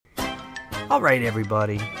All right,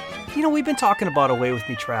 everybody. You know, we've been talking about Away With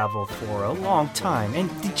Me Travel for a long time. And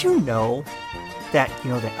did you know that,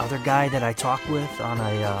 that other guy that I talk with on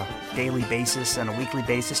a daily basis and a weekly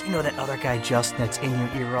basis, that other guy, Justin, that's in your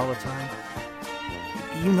ear all the time?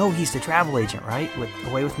 You know he's the travel agent, right? With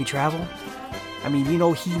Away With Me Travel? I mean,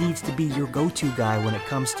 he needs to be your go-to guy when it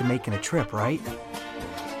comes to making a trip, right?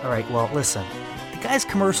 All right, well, listen. The guy's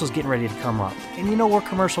commercial's getting ready to come up. And we're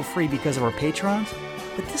commercial-free because of our patrons.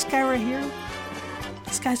 But this guy right here,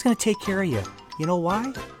 this guy's going to take care of you. You know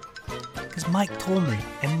why? Because Mike told me,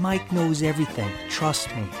 and Mike knows everything.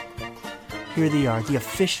 Trust me. Here they are, the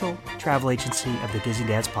official travel agency of the Disney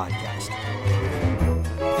Dads Podcast.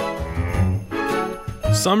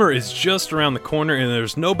 Summer is just around the corner, and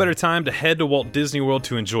there's no better time to head to Walt Disney World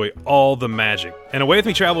to enjoy all the magic. And Away With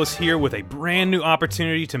Me Travel is here with a brand new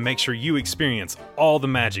opportunity to make sure you experience all the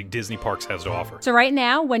magic Disney Parks has to offer. So right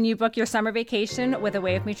now, when you book your summer vacation with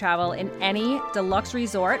Away With Me Travel in any deluxe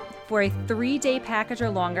resort for a 3-day package or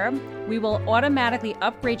longer, we will automatically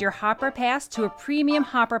upgrade your Hopper Pass to a premium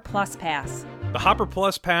Hopper Plus Pass. The Hopper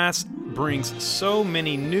Plus Pass brings so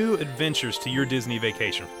many new adventures to your Disney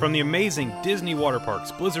vacation. From the amazing Disney water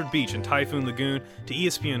parks, Blizzard Beach and Typhoon Lagoon, to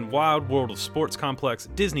ESPN Wild World of Sports Complex,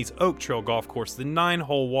 Disney's Oak Trail Golf Course, the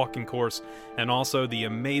 9-hole walking course, and also the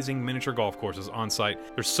amazing miniature golf courses on site.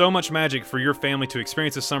 There's so much magic for your family to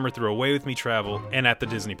experience this summer through Away With Me Travel and at the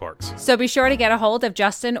Disney parks. So be sure to get a hold of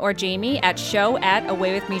Justin or Jamie at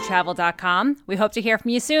show@awaywithmetravel.com. We hope to hear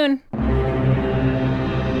from you soon.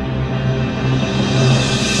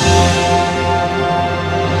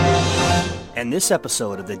 And this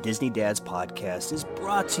episode of the Disney Dads Podcast is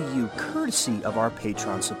brought to you courtesy of our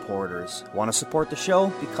Patreon supporters. Want to support the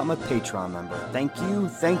show? Become a Patreon member. Thank you,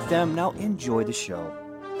 thank them. Now enjoy the show.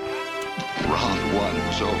 Round one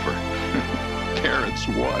was over. Parents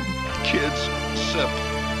won. Kids sipped.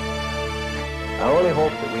 I only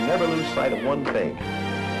hope that we never lose sight of one thing.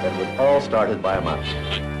 That was all started by a mouse.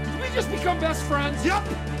 Did we just become best friends? Yep!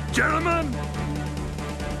 Gentlemen,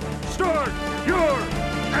 start your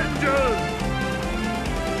engine!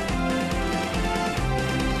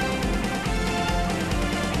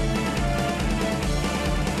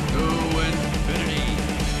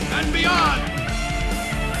 And beyond.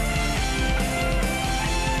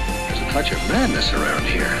 There's a touch of madness around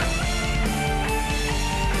here.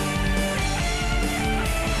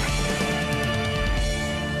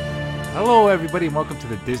 Hello, everybody, and welcome to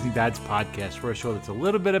the Disney Dads Podcast. We're a show that's a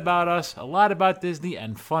little bit about us, a lot about Disney,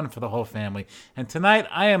 and fun for the whole family. And tonight,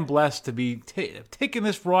 I am blessed to be taking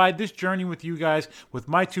this ride, this journey with you guys, with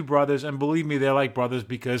my two brothers. And believe me, they're like brothers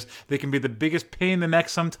because they can be the biggest pain in the neck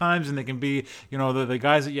sometimes, and they can be, the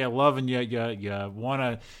guys that you love and you want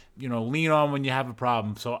to, lean on when you have a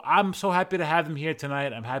problem. So I'm so happy to have them here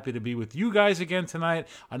tonight. I'm happy to be with you guys again tonight,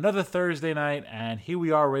 another Thursday night, and here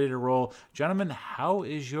we are ready to roll. Gentlemen, how'd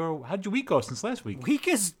your week go since last week? Week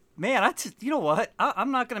is, man, you know what?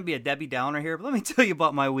 I'm not going to be a Debbie Downer here, but let me tell you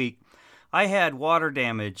about my week. I had water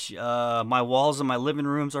damage. My walls in my living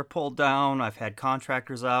rooms are pulled down. I've had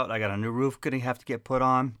contractors out. I got a new roof going to have to get put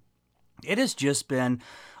on. It has just been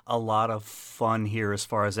a lot of fun here as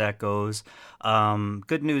far as that goes.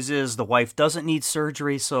 Good news is the wife doesn't need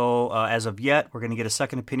surgery, so as of yet, we're going to get a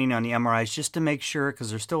second opinion on the MRIs just to make sure, because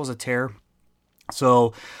there still was a tear.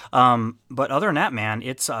 So, but other than that, man,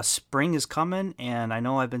 it's spring is coming, and I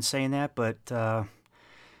know I've been saying that, but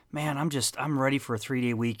man, I'm ready for a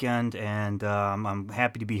 3-day weekend, and I'm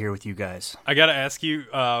happy to be here with you guys. I got to ask you,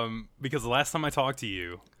 because the last time I talked to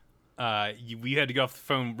you, we had to go off the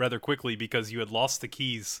phone rather quickly because you had lost the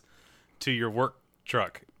keys to your work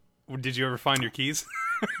truck. Did you ever find your keys?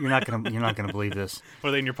 You're not gonna believe this. Were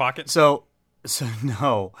they in your pocket? So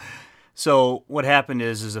no. So what happened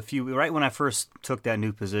is right when I first took that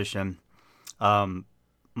new position,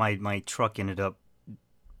 my truck ended up,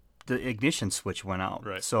 the ignition switch went out.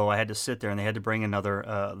 Right. So I had to sit there, and they had to bring another,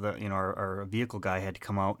 our vehicle guy had to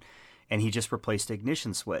come out, and he just replaced the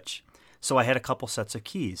ignition switch. So I had a couple sets of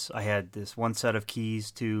keys. I had this one set of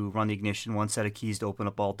keys to run the ignition, one set of keys to open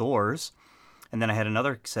up all doors, and then I had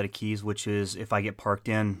another set of keys, which is if I get parked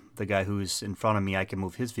in, the guy who's in front of me, I can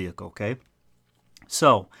move his vehicle, okay?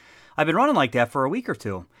 So I've been running like that for a week or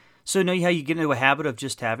two. So you know how you get into a habit of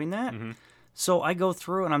just having that? Mm-hmm. So I go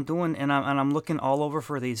through and I'm looking all over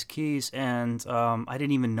for these keys, and I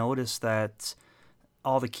didn't even notice that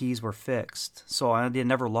all the keys were fixed. So I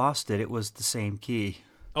never lost it. It was the same key.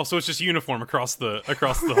 Oh, so it's just uniform across the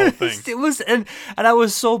whole thing. It was, and I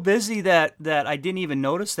was so busy that I didn't even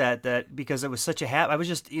notice that because it was such a habit. I was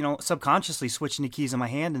just subconsciously switching the keys in my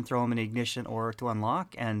hand and throwing them in the ignition or to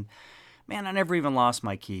unlock, and Man, I never even lost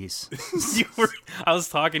my keys. I was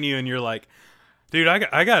talking to you, and you're like, dude,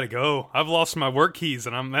 I gotta go. I've lost my work keys,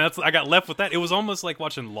 and I got left with that. It was almost like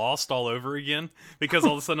watching Lost all over again, because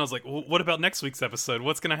all of a sudden I was like, well, what about next week's episode?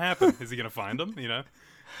 What's gonna happen? Is he gonna find them? You know?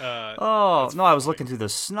 I was looking through the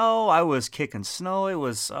snow. I was kicking snow. It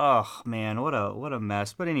was, oh man, what a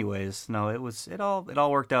mess. But anyways, no, it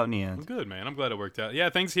all worked out in the end. Good, man. I'm glad it worked out. Yeah,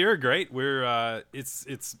 things here are great. We're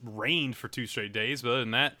it's rained for 2 straight days, but other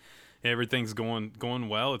than that, everything's going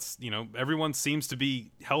well. It's, everyone seems to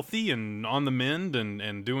be healthy and on the mend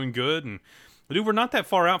and doing good. And dude, we're not that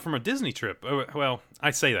far out from a Disney trip. Well,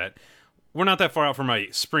 I say that. We're not that far out from a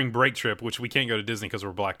spring break trip, which we can't go to Disney because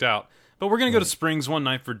we're blacked out. But we're gonna go to Springs one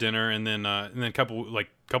night for dinner, and then a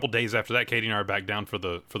couple days after that, Katie and I are back down for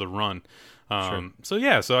the run. Sure.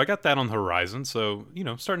 So I got that on the horizon. So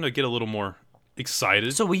starting to get a little more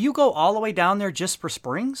excited. So will you go all the way down there just for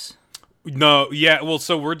Springs? No, yeah. Well,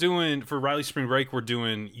 so we're doing for Riley Spring Break. We're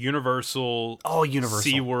doing Universal,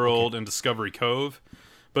 SeaWorld, and Discovery Cove.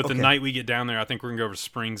 But the night we get down there, I think we're gonna go over to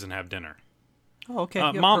Springs and have dinner. Oh, okay.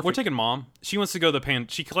 Mom, perfect. we're taking Mom. She wants to go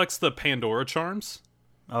she collects the Pandora charms.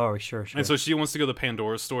 Oh, sure. And so she wants to go to the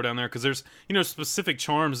Pandora store down there because there's, specific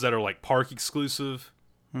charms that are like park exclusive,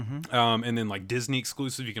 and then like Disney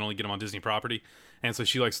exclusive. You can only get them on Disney property. And so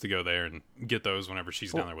she likes to go there and get those whenever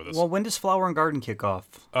she's down there with us. Well, when does Flower and Garden kick off?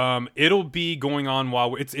 It'll be going on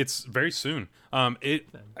while it's very soon. It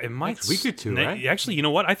might next week or two, right? Actually, you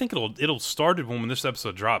know what? I think it'll start when this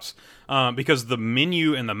episode drops, because the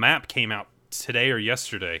menu and the map came out today or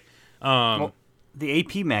yesterday. The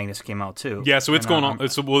AP Magnus came out too. Yeah, so it's going on.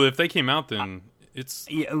 Well, if they came out, then it's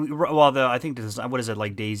I think this is, what is it,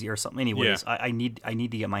 like Daisy or something? Anyways, yeah. I need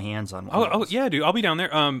to get my hands on one. Oh yeah, dude, I'll be down there.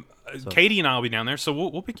 Katie and I will be down there, so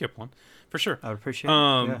we'll pick you up one for sure. I would appreciate it.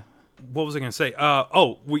 Yeah. What was I going to say?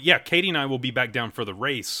 Katie and I will be back down for the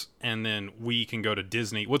race, and then we can go to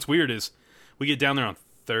Disney. What's weird is we get down there on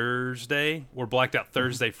Thursday. We're blacked out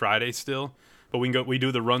Thursday, Friday still, but we can go. We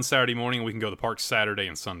do the run Saturday morning, and we can go to the park Saturday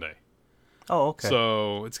and Sunday. Oh, okay.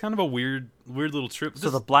 So it's kind of a weird little trip. So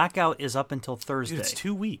the blackout is up until Thursday. It's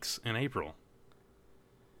 2 weeks in April.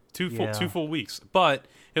 Two full weeks, but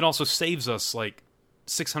it also saves us like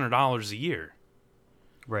 $600 a year.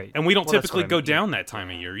 Right. And we don't typically go down that time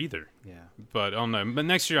of year either. Yeah. But I don't know. But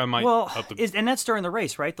next year I might. And that's during the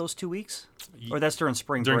race, right? Those 2 weeks, or that's during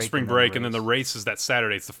spring break. During spring break, and then the race is that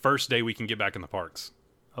Saturday. It's the first day we can get back in the parks.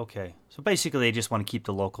 Okay, so basically they just want to keep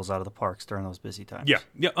the locals out of the parks during those busy times. Yeah,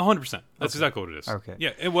 100%. That's exactly what it is. Okay.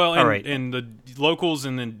 Yeah, well, and the locals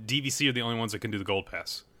and then DVC are the only ones that can do the Gold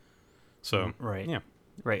Pass. So right, yeah,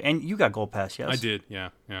 right. And you got Gold Pass, yes? I did.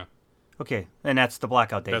 Yeah. Okay, and that's the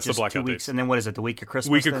blackout date. That's just the blackout 2 weeks, date. And then what is it? The week of Christmas.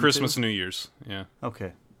 Week of Christmas and New Year's. Yeah.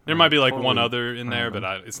 Okay. There might be like one other in there, but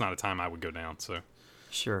it's not a time I would go down. So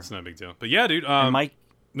sure, it's no big deal. But yeah, dude. Mike.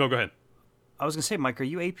 No, go ahead. I was gonna say, Mike, are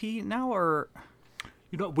you AP now or?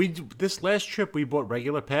 This last trip we bought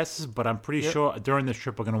regular passes, but I'm pretty sure during this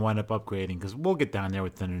trip we're going to wind up upgrading because we'll get down there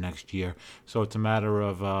within the next year. So it's a matter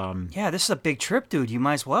of yeah, this is a big trip, dude. You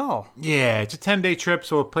might as well. Yeah, it's a 10-day trip,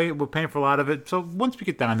 so we're paying for a lot of it. So once we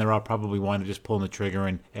get down there, I'll probably wind up just pulling the trigger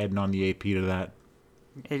and adding on the AP to that.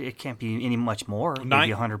 It can't be any much more.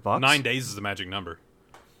 Maybe $100. 9 days is the magic number.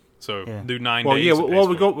 So do 9 days. Yeah, well,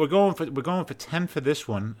 we're going for 10 for this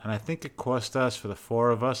one, and I think it cost us for the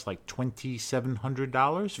 4 of us like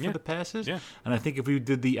 $2,700 for the passes. Yeah. And I think if we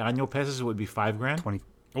did the annual passes, it would be $5,000.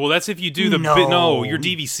 Well, that's if you do the your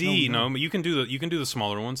DVC. No, you can do the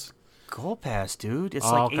smaller ones. Gold Pass, dude. It's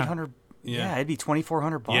like $800. Yeah, it'd be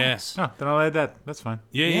 $2,400. Yeah. Oh, then I'll add that. That's fine.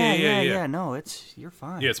 Yeah. No, you're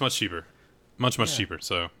fine. Yeah, it's much cheaper, much cheaper.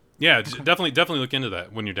 So. Yeah, definitely look into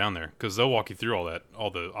that when you're down there because they'll walk you through all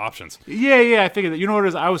the options. Yeah, I figured that. You know what it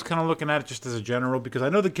is? I was kind of looking at it just as a general because I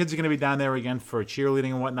know the kids are going to be down there again for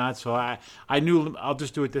cheerleading and whatnot. So I knew I'll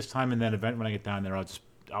just do it this time, and then event when I get down there,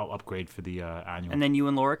 I'll upgrade for the annual. And then you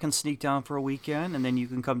and Laura can sneak down for a weekend, and then you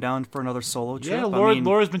can come down for another solo trip. Yeah,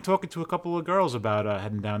 Laura's been talking to a couple of girls about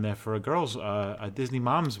heading down there for a Disney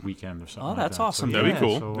Moms weekend or something. Oh, that's awesome! So, that'd be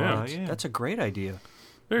cool. So, yeah, that's a great idea.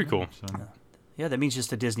 Very cool. Yeah, that means just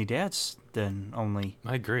the Disney dads then only.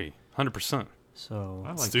 I agree, 100%. So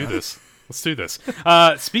let's do this. Let's do this.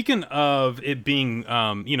 Speaking of it being,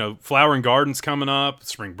 Flower and Gardens coming up,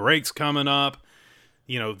 spring break's coming up.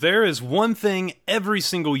 There is one thing every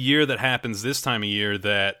single year that happens this time of year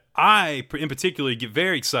that I, in particular, get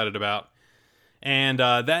very excited about, and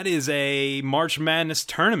that is a March Madness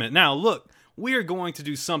tournament. Now, look, we are going to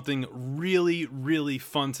do something really, really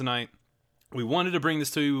fun tonight. We wanted to bring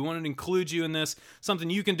this to you. We wanted to include you in this. Something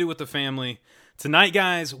you can do with the family. Tonight,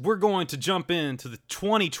 guys, we're going to jump into the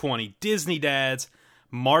 2020 Disney Dads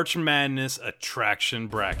March Madness Attraction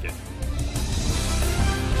Bracket.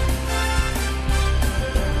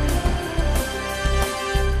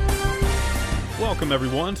 Welcome,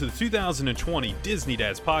 everyone, to the 2020 Disney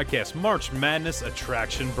Dads Podcast March Madness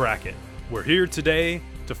Attraction Bracket. We're here today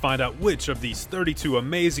to find out which of these 32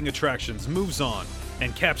 amazing attractions moves on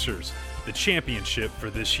and captures the championship for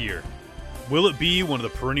this year. Will it be one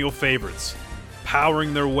of the perennial favorites,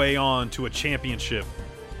 powering their way on to a championship?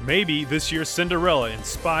 Maybe this year's Cinderella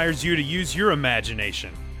inspires you to use your imagination,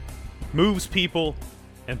 moves people,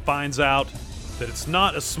 and finds out that it's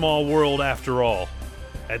not a small world after all,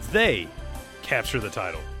 as they capture the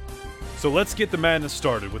title. So let's get the madness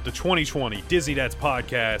started with the 2020 Disney Dads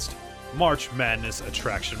Podcast March Madness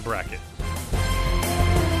Attraction Bracket.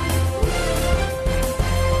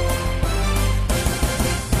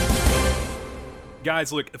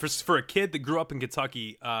 Guys, look, for a kid that grew up in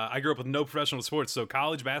Kentucky, I grew up with no professional sports, so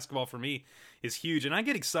college basketball for me is huge, and I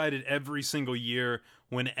get excited every single year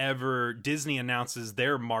whenever Disney announces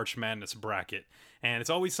their March Madness bracket, and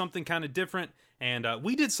it's always something kind of different. And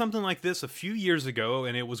we did something like this a few years ago,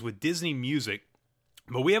 and it was with Disney Music.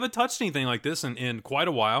 But we haven't touched anything like this in quite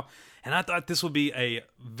a while, and I thought this would be a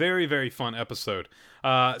very, very fun episode.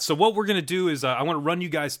 So what we're going to do is I want to run you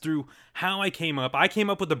guys through how I came up. I came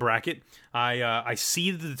up with the bracket. I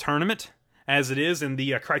seeded the tournament as it is, and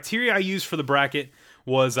the criteria I used for the bracket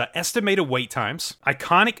was estimated wait times,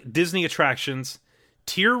 iconic Disney attractions,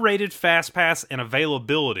 tier-rated Fast Pass, and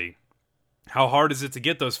availability. How hard is it to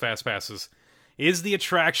get those Fast Passes? Is the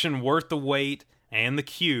attraction worth the wait and the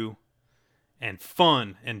queue? And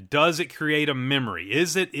fun, and does it create a memory?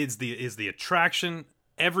 Is the attraction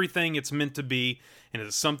everything it's meant to be, and is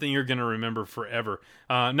it something you're going to remember forever?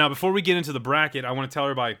 Now, before we get into the bracket, I want to tell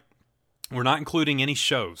everybody we're not including any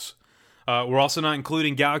shows. We're also not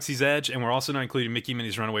including Galaxy's Edge, and we're also not including Mickey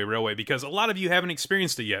Minnie's Runaway Railway because a lot of you haven't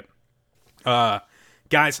experienced it yet.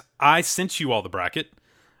 Guys, I sent you all the bracket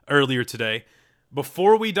earlier today.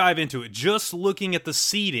 Before we dive into it, just looking at the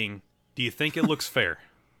seating, do you think it looks fair?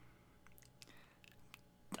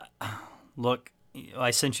 Look,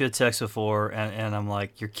 I sent you a text before, and I'm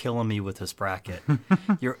like, you're killing me with this bracket.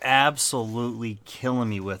 You're absolutely killing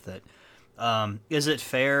me with it. Is it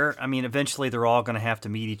fair? I mean, eventually they're all going to have to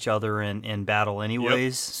meet each other in battle anyways.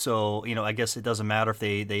 Yep. So, I guess it doesn't matter if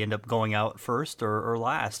they end up going out first or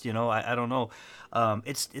last. I don't know.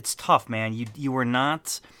 It's tough, man. You were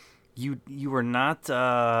not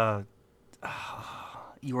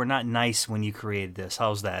nice when you created this.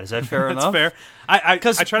 How's that? Is that fair enough? That's fair. I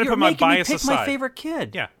try to put my bias aside. You're making me pick my favorite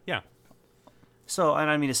kid. Yeah. So, and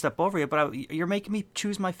I don't mean to step over you, but you're making me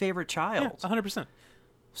choose my favorite child. Yeah, 100%.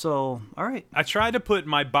 So, all right. I try to put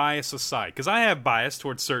my bias aside, because I have bias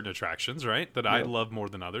towards certain attractions, right, that I love more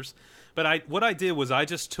than others. But what I did was I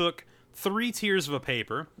just took 3 tiers of a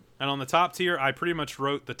paper, and on the top tier, I pretty much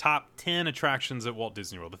wrote the top 10 attractions at Walt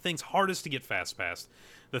Disney World. The things hardest to get Fast Pass,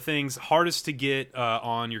 the things hardest to get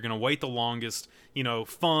on, you're going to wait the longest,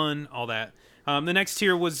 fun, all that. The next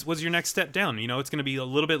tier was your next step down. It's going to be a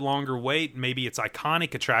little bit longer wait. Maybe it's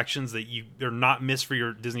iconic attractions that they're not missed for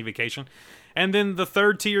your Disney vacation. And then the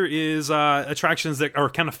third tier is attractions that are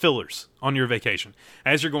kind of fillers on your vacation.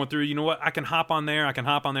 As you're going through, you know what? I can hop on there. I've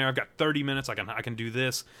got 30 minutes. I can do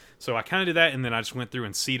this. So I kind of did that, and then I just went through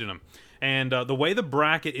and seeded them. And the way the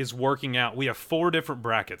bracket is working out, we have 4 different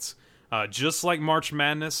brackets. Just like March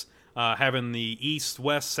Madness, having the East,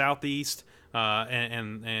 West, Southeast,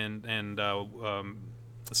 and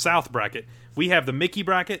South bracket. We have the Mickey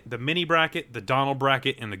bracket, the Minnie bracket, the Donald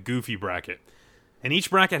bracket, and the Goofy bracket. And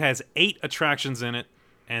each bracket has 8 attractions in it,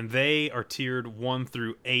 and they are tiered 1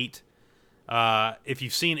 through 8. If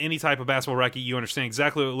you've seen any type of basketball bracket, you understand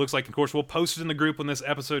exactly what it looks like. Of course, we'll post it in the group when this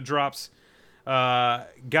episode drops.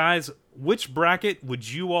 Guys, which bracket would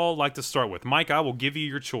you all like to start with? Mike, I will give you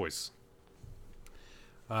your choice.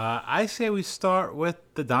 I say we start with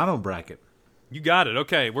the Donald bracket. You got it.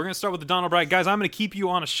 Okay, we're going to start with the Donald bracket. Guys, I'm going to keep you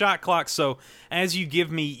on a shot clock, so as you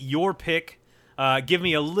give me your pick, give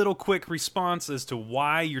me a little quick response as to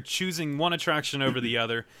why you're choosing one attraction over the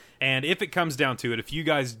other. And if it comes down to it, if you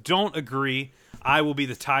guys don't agree, I will be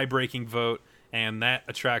the tie-breaking vote, and that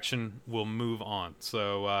attraction will move on.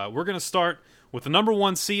 So we're going to start with the number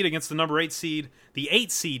 1 seed against the number 8 seed. The 8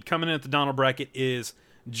 seed coming in at the Donald bracket is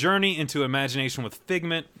Journey into Imagination with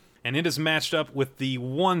Figment, and it is matched up with the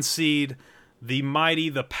 1 seed, the mighty,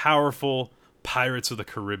 the powerful Pirates of the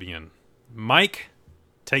Caribbean. Mike,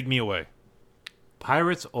 take me away.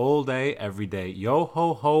 Pirates all day, every day. Yo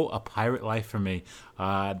ho ho, a pirate life for me.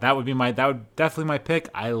 That would definitely my pick.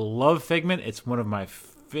 I love Figment. It's one of my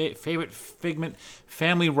favorite Figment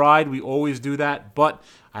family ride. We always do that, but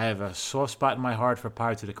I have a soft spot in my heart for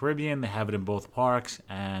Pirates of the Caribbean. They have it in both parks,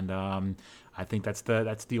 and I think that's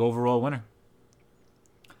the overall winner.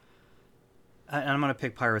 And I'm going to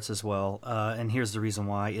pick Pirates as well. And here's the reason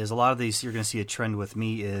why: is a lot of these you're going to see a trend with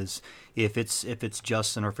me is if it's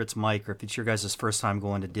Justin or if it's Mike or if it's your guys' first time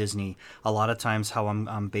going to Disney. A lot of times, how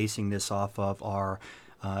I'm basing this off of are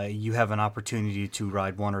you have an opportunity to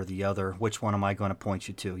ride one or the other. Which one am I going to point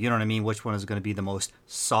you to? You know what I mean? Which one is going to be the most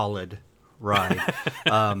solid ride?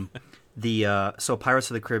 So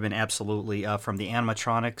Pirates of the Caribbean, absolutely. From the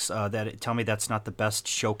animatronics, tell me that's not the best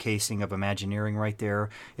showcasing of Imagineering right there.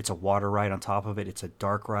 It's a water ride on top of it. It's a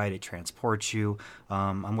dark ride. It transports you.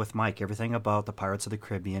 I'm with Mike. Everything about the Pirates of the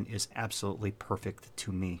Caribbean is absolutely perfect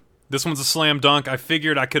to me. This one's a slam dunk. I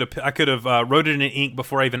figured I could have wrote it in ink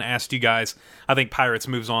before I even asked you guys. I think Pirates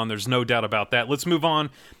moves on. There's no doubt about that. Let's move on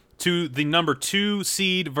to the number 2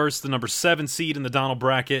 seed versus the number 7 seed in the Donald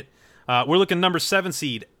bracket. We're looking number 7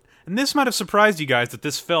 seed. And this might have surprised you guys that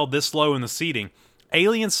this fell this low in the seeding.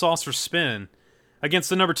 Alien Saucer Spin against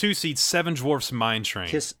the number 2 seed, Seven Dwarfs Mine Train.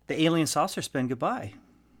 Kiss the Alien Saucer Spin goodbye.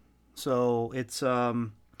 So it's,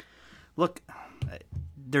 look,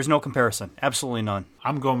 there's no comparison. Absolutely none.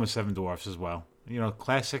 I'm going with Seven Dwarfs as well.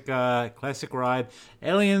 Classic ride.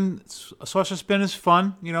 Alien Saucer Spin is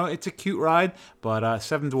fun. It's a cute ride, but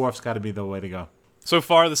Seven Dwarfs got to be the way to go. So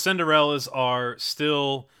far, the Cinderellas are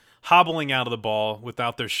still hobbling out of the ball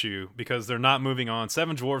without their shoe because they're not moving on.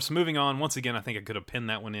 Seven Dwarfs moving on. Once again, I think I could have pinned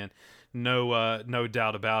that one in. No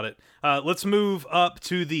doubt about it. Let's move up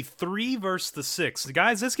to the 3 versus the 6.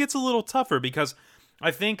 Guys, this gets a little tougher because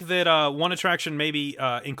I think that one attraction maybe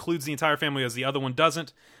includes the entire family as the other one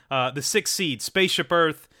doesn't. The 6 seed, Spaceship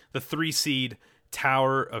Earth. The 3 seed,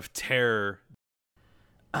 Tower of Terror.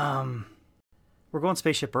 We're going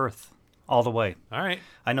Spaceship Earth. All the way. All right.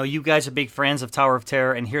 I know you guys are big fans of Tower of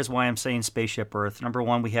Terror, and here's why I'm saying Spaceship Earth. Number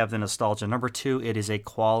 1, we have the nostalgia. Number 2, it is a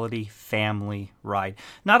quality family ride.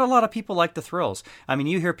 Not a lot of people like the thrills. I mean,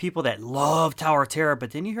 you hear people that love Tower of Terror,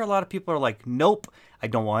 but then you hear a lot of people are like, nope, I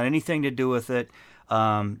don't want anything to do with it.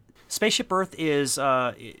 Spaceship Earth is,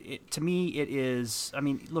 to me, it is, I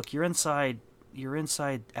mean, look, you're inside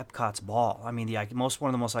Epcot's ball. I mean, one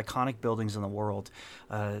of the most iconic buildings in the world.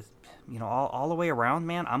 All the way around,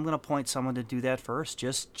 man, I'm going to point someone to do that first,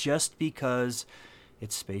 just because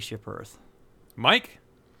it's Spaceship Earth. Mike?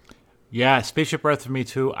 Yeah, Spaceship Earth for me,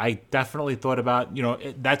 too. I definitely thought about,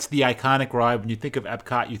 that's the iconic ride. When you think of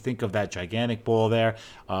Epcot, you think of that gigantic ball there.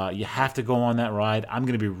 You have to go on that ride. I'm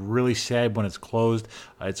going to be really sad when it's closed.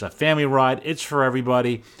 It's a family ride. It's for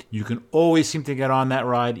everybody. You can always seem to get on that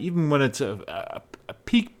ride, even when it's a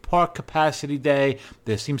peak park capacity day.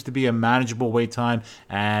 There seems to be a manageable wait time.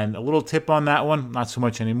 And a little tip on that one, not so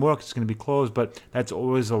much anymore because it's going to be closed, but that's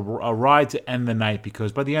always a ride to end the night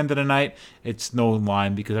because by the end of the night, it's no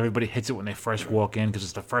line because everybody hits it when they first walk in because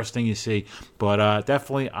it's the first thing you see. But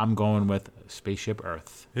definitely, I'm going with Spaceship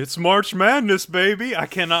Earth. It's March Madness, baby. I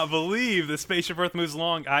cannot believe that Spaceship Earth moves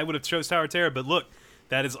along. I would have chose Tower of Terror, but look,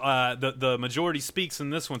 that is the majority speaks in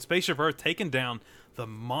this one. Spaceship Earth taking down the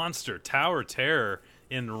monster Tower of Terror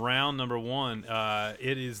in round number 1.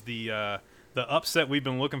 It is the upset we've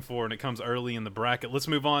been looking for, and it comes early in the bracket. Let's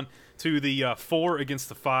move on to the 4 against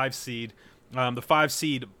the 5 seed. The 5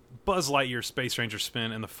 seed, Buzz Lightyear Space Ranger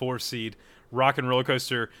Spin, and the 4 seed, Rock and Roller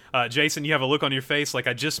Coaster. Jason, you have a look on your face like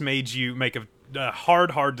I just made you make a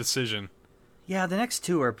hard decision. Yeah, the next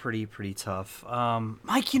 2 are pretty tough.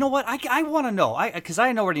 Mike, you know what? I want to know, because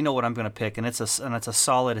I already know what I'm going to pick, and it's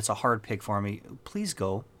a hard pick for me. Please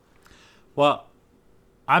go. Well,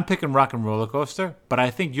 I'm picking Rock and Roller Coaster, but I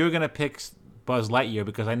think you're going to pick Buzz Lightyear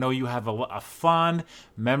because I know you have a fond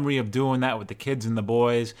memory of doing that with the kids and the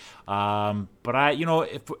boys. But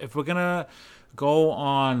if we're going to go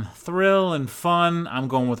on thrill and fun, I'm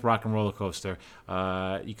going with Rock and Roller Coaster.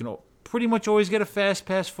 You can pretty much always get a fast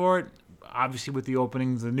pass for it. Obviously, with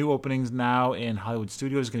the new openings now in Hollywood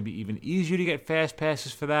Studios, it's going to be even easier to get fast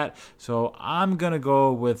passes for that. So I'm going to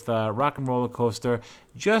go with Rock and Roller Coaster,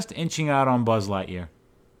 just inching out on Buzz Lightyear.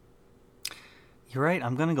 You're right.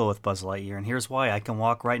 I'm going to go with Buzz Lightyear, and here's why. I can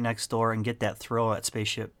walk right next door and get that thrill at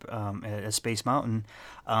at Space Mountain.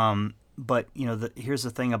 But here's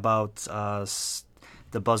the thing about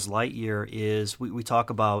the Buzz Lightyear is we talk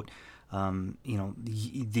about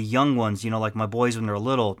the young ones, like my boys when they're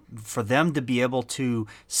little, for them to be able to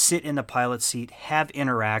sit in the pilot seat, have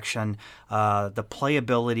interaction, the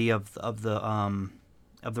playability of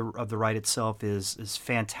the ride itself is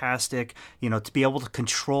fantastic. To be able to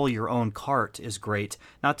control your own cart is great.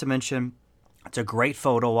 Not to mention, It's a great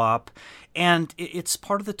photo op, and it's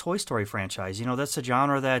part of the Toy Story franchise. That's a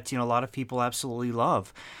genre that, a lot of people absolutely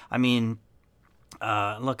love. I mean,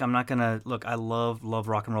 look, I'm not going to... Look, I love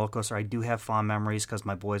Rock and Roller Coaster. I do have fond memories because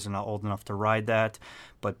my boys are not old enough to ride that.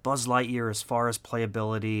 But Buzz Lightyear, as far as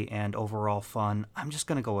playability and overall fun, I'm just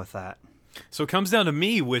going to go with that. So it comes down to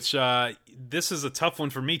me, which this is a tough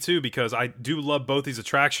one for me, too, because I do love both these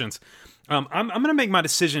attractions. I'm going to make my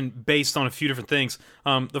decision based on a few different things.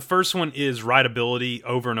 The first one is rideability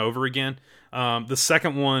over and over again. The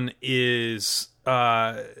second one is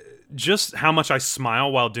just how much I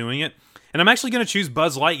smile while doing it. And I'm actually going to choose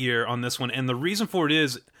Buzz Lightyear on this one. And the reason for it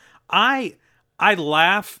is I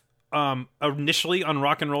laugh initially on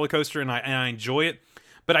Rock and Roller Coaster, and I enjoy it.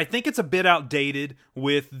 But I think it's a bit outdated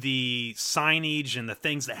with the signage and the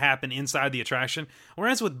things that happen inside the attraction.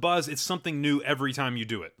 Whereas with Buzz, it's something new every time you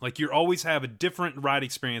do it. Like, you always have a different ride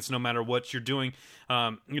experience no matter what you're doing.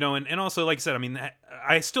 And also, like I said, I mean,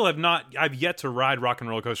 I've yet to ride Rock and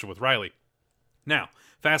Roller Coaster with Riley. Now,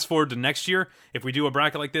 fast forward to next year, if we do a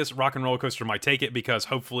bracket like this, Rock and Roller Coaster might take it because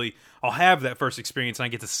hopefully I'll have that first experience and I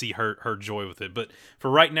get to see her joy with it. But for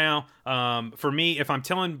right now, for me, if I'm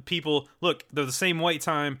telling people, look, they're the same wait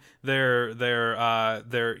time, they're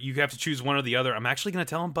you have to choose one or the other, I'm actually going to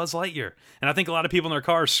tell them Buzz Lightyear. And I think a lot of people in their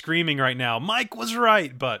car are screaming right now, Mike was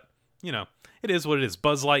right, but it is what it is.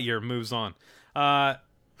 Buzz Lightyear moves on.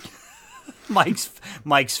 Mike's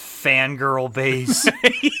fangirl base.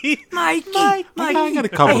 Mike. I got a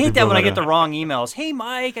couple I hate that people when I that get the wrong emails. Hey,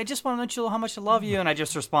 Mike, I just want to let you know how much I love you, and I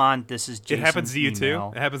just respond, "This is Jason's It happens to you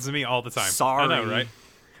email." too. It happens to me all the time. Sorry. I know, right?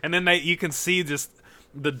 And then you can see just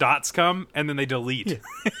the dots come, and then they delete.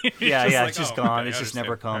 Yeah, Like, it's just oh, gone. okay, It I just understand.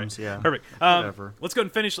 never comes. All right. Yeah, Perfect. Whatever. Let's go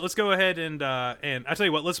and finish. Let's go ahead and I tell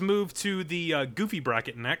you what. Let's move to the Goofy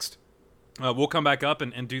bracket next. We'll come back up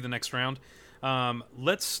and do the next round.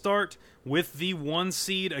 Let's start with the 1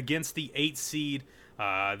 seed against the 8 seed.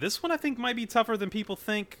 This one I think might be tougher than people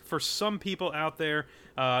think for some people out there.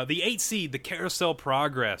 The 8 seed, the Carousel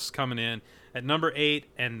Progress, coming in at number 8,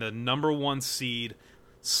 and the number 1 seed,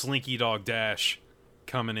 Slinky Dog Dash,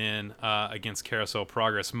 coming in against Carousel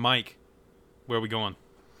Progress. Mike, where are we going?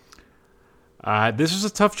 This was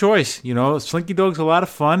a tough choice. Slinky Dog's a lot of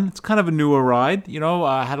fun. It's kind of a newer ride.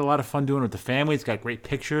 I had a lot of fun doing it with the family. It's got great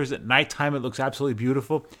pictures. At nighttime, it looks absolutely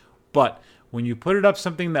beautiful. But when you put it up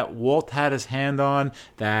something that Walt had his hand on,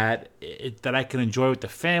 that I can enjoy with the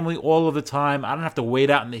family all of the time, I don't have to wait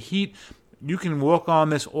out in the heat. You can walk on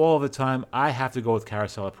this all of the time. I have to go with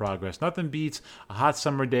Carousel of Progress. Nothing beats a hot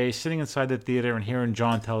summer day sitting inside the theater and hearing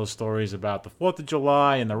John tell us stories about the 4th of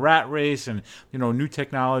July and the rat race and, new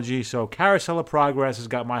technology. So Carousel of Progress has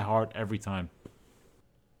got my heart every time.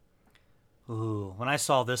 Ooh, when I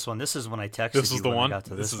saw this one, this is when I texted This you is the when one? I got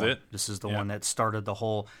to This this is one. it? This is the Yeah. one that started the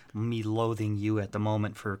whole me loathing you at the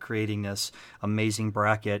moment for creating this amazing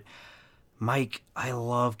bracket. Mike, I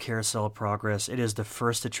love Carousel of Progress. It is the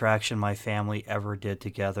first attraction my family ever did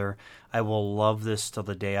together. I will love this till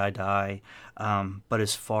the day I die. But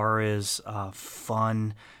as far as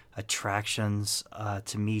fun attractions,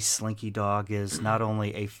 to me, Slinky Dog is not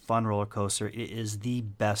only a fun roller coaster, it is the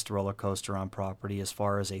best roller coaster on property as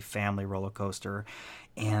far as a family roller coaster.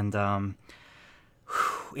 And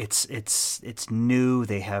it's new.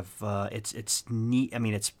 They have it's neat. I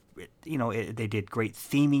mean, they did great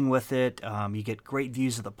theming with it. You get great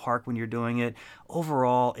views of the park when you're doing it.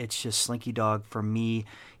 Overall, it's just Slinky Dog for me.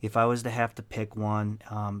 If I was to have to pick one,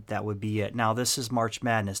 that would be it. Now, this is March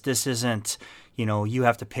Madness. This isn't, you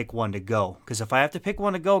have to pick one to go. Because if I have to pick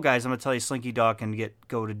one to go, guys, I'm going to tell you Slinky Dog can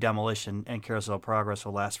go to demolition, and Carousel of Progress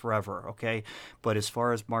will last forever, okay? But as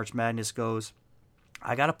far as March Madness goes,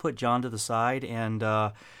 I got to put John to the side and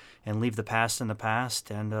leave the past in the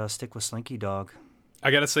past and stick with Slinky Dog. I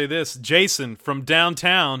gotta say this, Jason from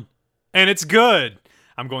downtown, and it's good.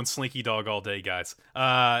 I'm going Slinky Dog all day, guys.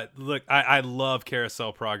 Look, I love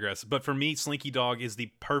Carousel Progress, but for me, Slinky Dog is the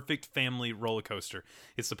perfect family roller coaster.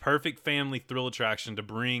 It's the perfect family thrill attraction to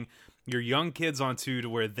bring your young kids onto, to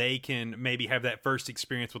where they can maybe have that first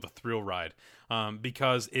experience with a thrill ride,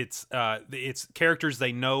 because it's characters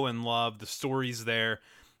they know and love, the stories there,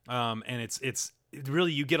 and it's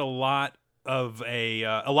really, you get a lot of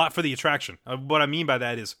a lot for the attraction. What I mean by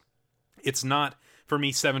that is, it's not, for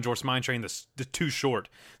me, Seven Dwarfs Mine Train, the too short.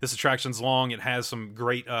 This attraction's long. It has some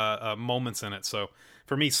great moments in it. So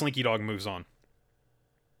for me, Slinky Dog moves on.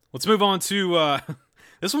 Let's move on to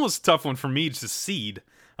this one was a tough one for me to seed.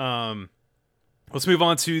 Let's move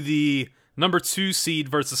on to the number 2 seed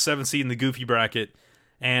versus 7 seed in the Goofy bracket.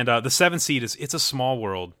 And the 7 seed is It's a Small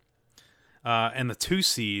World. And the 2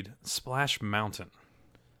 seed, Splash Mountain.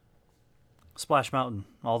 Splash Mountain,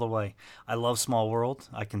 all the way. I love Small World.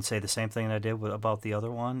 I can say the same thing I did about the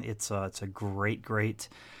other one. It's a great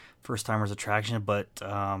first timers attraction. But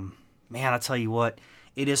man, I tell you what,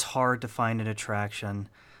 it is hard to find an attraction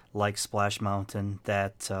like Splash Mountain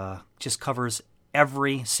that just covers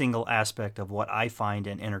every single aspect of what I find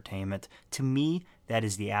in entertainment. To me, that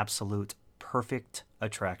is the absolute perfect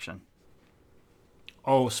attraction.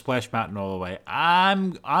 Oh, Splash Mountain all the way.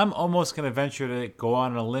 I'm almost going to venture to go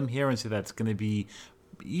on a limb here and say that's going to be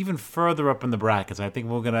even further up in the brackets. I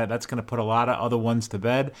think that's going to put a lot of other ones to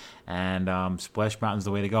bed, and Splash Mountain's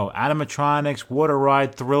the way to go. Animatronics, water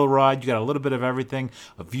ride, thrill ride, you got a little bit of everything.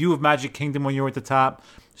 A view of Magic Kingdom when you're at the top.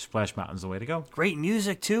 Splash Mountain's the way to go. Great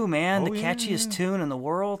music too, man. The catchiest tune in the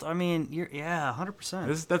world. I mean,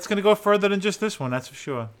 100%. That's going to go further than just this one, that's for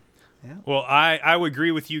sure. Yeah. Well, I would agree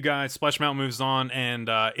with you guys. Splash Mountain moves on, and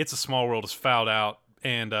It's a Small World is fouled out,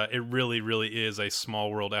 and it really, really is a small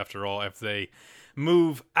world after all. If they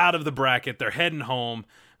move out of the bracket, they're heading home,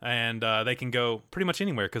 and they can go pretty much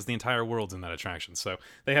anywhere because the entire world's in that attraction. So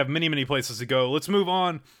they have many, many places to go. Let's move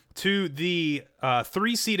on to the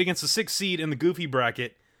 3 seed against the 6 seed in the Goofy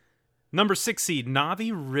bracket. Number 6 seed,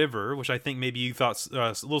 Navi River, which I think maybe you thought a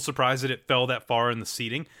little surprised that it fell that far in the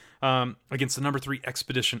seeding. Against the number 3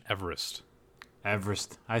 Expedition Everest.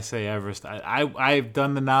 Everest, I say Everest. I've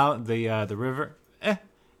done the river.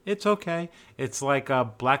 It's okay. It's like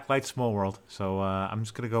a Blacklight Small World. So I'm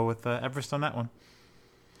just gonna go with Everest on that one.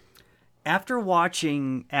 After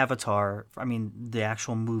watching Avatar, I mean the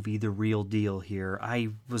actual movie, the real deal here, I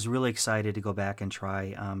was really excited to go back and try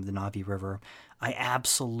the Navi River. I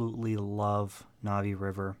absolutely love Navi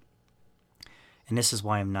River, and this is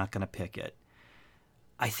why I'm not going to pick it.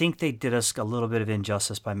 I think they did us a little bit of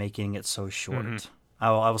injustice by making it so short. Mm-hmm.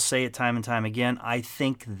 I will say it time and time again. I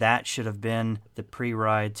think that should have been the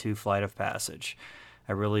pre-ride to Flight of Passage.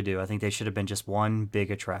 I really do. I think they should have been just one big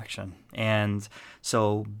attraction. And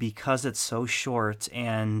so because it's so short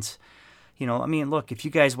and, I mean, look, if you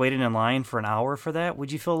guys waited in line for an hour for that,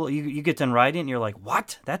 would you feel you get done riding and you're like,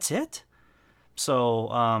 what? That's it? So,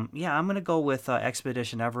 I'm going to go with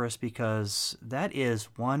Expedition Everest because that is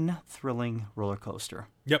one thrilling roller coaster.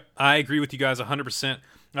 Yep, I agree with you guys 100%.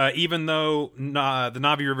 Even though the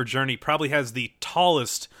Navi River Journey probably has the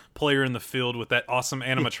tallest player in the field with that awesome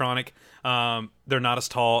animatronic, they're not as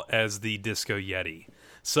tall as the Disco Yeti.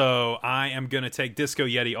 So I am going to take Disco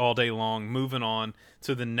Yeti all day long. Moving on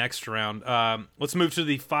to the next round. Let's move to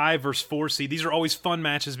the 5 versus 4 seed. These are always fun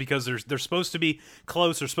matches because they're supposed to be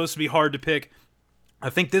close. They're supposed to be hard to pick. I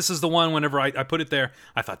think this is the one, whenever I put it there,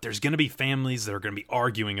 I thought there's going to be families that are going to be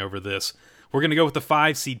arguing over this. We're going to go with the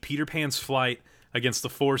 5 seed, Peter Pan's Flight, against the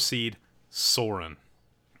 4 seed, Soarin'.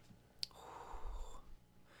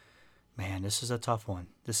 Man, this is a tough one.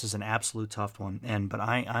 This is an absolute tough one. But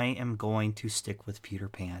I am going to stick with Peter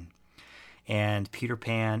Pan. And Peter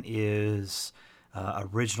Pan is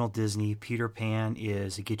original Disney. Peter Pan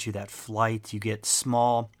it gets you that flight. You get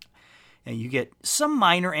small... And you get some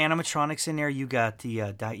minor animatronics in there. You got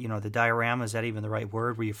the the diorama. Is that even the right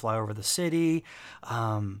word? Where you fly over the city.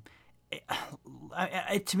 To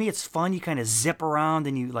me, it's fun. You kind of zip around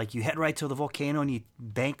and you head right to the volcano and you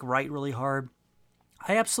bank right really hard.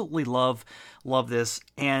 I absolutely love this.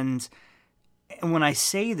 And when I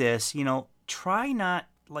say this, try not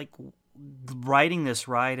riding this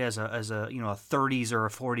ride as a 30s or a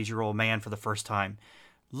 40s-year-old man for the first time.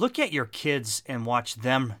 Look at your kids and watch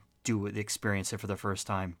them experience it for the first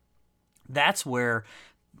time. That's where,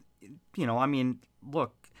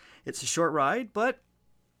 look, it's a short ride, but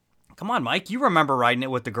come on, Mike, you remember riding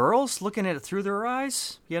it with the girls, looking at it through their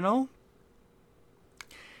eyes,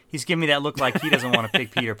 He's giving me that look like he doesn't want to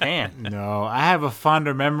pick Peter Pan. No, I have a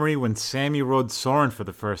fonder memory when Sammy rode Soarin' for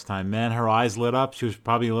the first time. Man, her eyes lit up. She was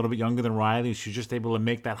probably a little bit younger than Riley. She was just able to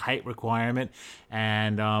make that height requirement.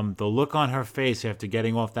 And the look on her face after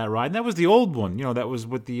getting off that ride. And that was the old one. That was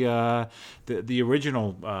with the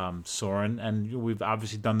original Soarin'. And we've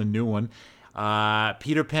obviously done the new one.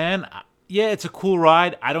 Peter Pan... Yeah, it's a cool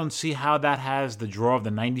ride. I don't see how that has the draw of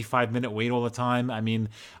the 95-minute wait all the time. I mean,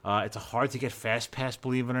 it's a hard to get fast pass,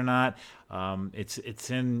 believe it or not. It's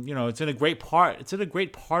in a great part. It's in a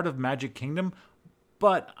great part of Magic Kingdom,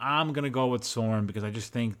 but I'm gonna go with Soarin' because I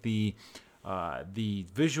just think the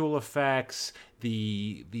visual effects,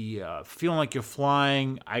 the feeling like you're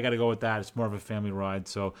flying. I got to go with that. It's more of a family ride,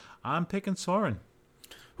 so I'm picking Soarin'.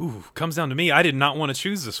 Ooh, comes down to me. I did not want to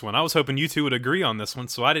choose this one. I was hoping you two would agree on this one,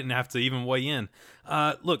 so I didn't have to even weigh in.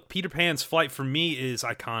 Look, Peter Pan's Flight for me is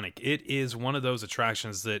iconic. It is one of those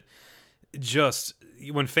attractions that just,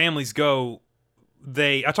 when families go,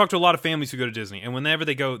 I talk to a lot of families who go to Disney, and whenever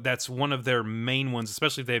they go, that's one of their main ones,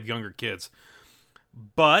 especially if they have younger kids.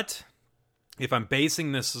 But if I'm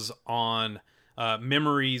basing this on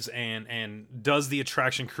memories and does the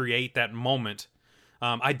attraction create that moment,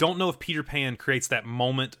 I don't know if Peter Pan creates that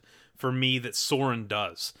moment for me that Soarin'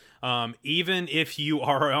 does. Even if you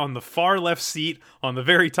are on the far left seat on the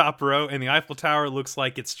very top row and the Eiffel Tower looks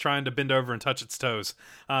like it's trying to bend over and touch its toes,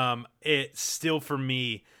 it still for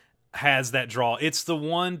me has that draw. It's the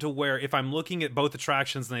one to where if I'm looking at both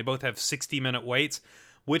attractions and they both have 60-minute waits,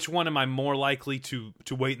 which one am I more likely to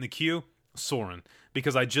wait in the queue? Soarin',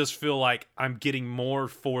 because I just feel like I'm getting more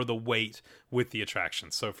for the wait with the attraction.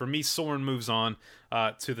 So for me, Soarin' moves on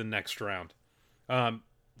to the next round.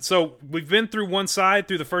 So we've been through one side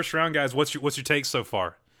through the first round, guys. What's your take so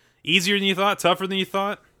far? Easier than you thought? Tougher than you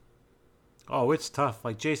thought? Oh, it's tough.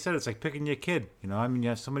 Like Jay said, it's like picking your kid. You know, I mean, you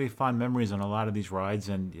have so many fond memories on a lot of these rides,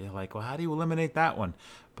 and you're like, well, how do you eliminate that one?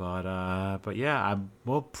 But yeah,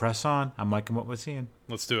 we'll press on. I'm liking what we're seeing.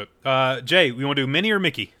 Let's do it. Jay, we want to do Minnie or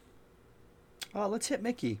Mickey? Let's hit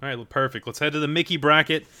Mickey. All right, perfect. Let's head to the Mickey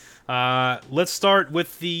bracket. Let's start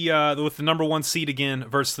with the number 1 seed again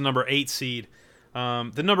versus the number 8 seed.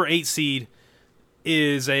 The number 8 seed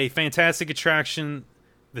is a fantastic attraction,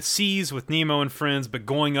 the Seas with Nemo and Friends, but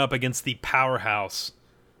going up against the powerhouse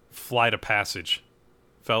Flight of Passage.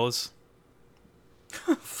 Fellas?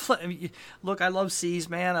 Look, I love Seas,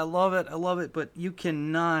 man. I love it, but you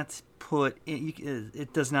cannot put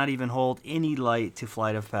it does not even hold any light to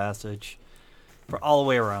Flight of Passage for all the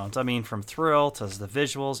way around. I mean, from thrill to the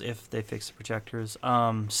visuals, if they fix the projectors,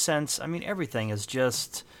 sense. I mean, everything is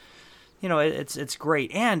just, it's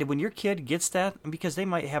great. And when your kid gets that, because they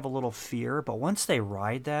might have a little fear, but once they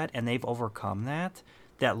ride that and they've overcome that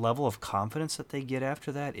level of confidence that they get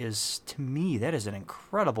after that is, to me, that is an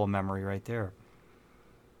incredible memory right there.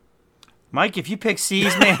 Mike, if you pick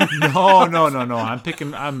Seas, man. No. I'm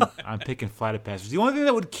picking Flight of Passage. The only thing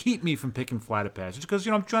that would keep me from picking Flight of Passage, because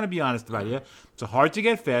I'm trying to be honest about it. It's hard to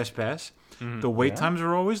get Fast Pass. The wait times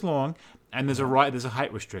are always long, and there's a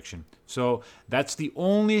height restriction. So that's the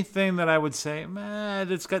only thing that I would say.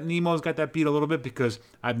 Nemo's got that beat a little bit, because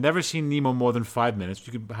I've never seen Nemo more than 5 minutes.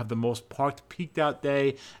 You could have the most parked, peaked out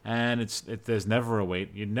day, and there's never a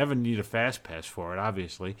wait. You never need a Fast Pass for it.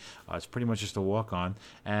 Obviously, it's pretty much just a walk on,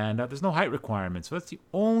 and there's no height requirement. So that's the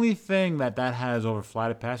only thing that has over Flight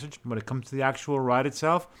of Passage. When it comes to the actual ride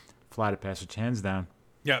itself, Flight of Passage hands down.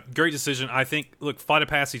 Yeah, great decision. I think, look, Flight of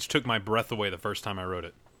Passage took my breath away the first time I rode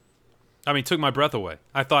it. I mean, took my breath away.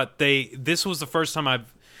 I thought this was the first time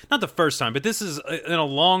not the first time, but this is in a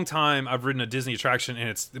long time I've ridden a Disney attraction,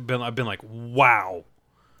 and I've been like, wow.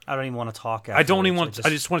 I don't even want to talk. I don't even want. I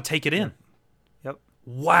just want to take it in. Yep.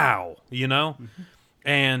 Wow.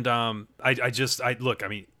 And look. I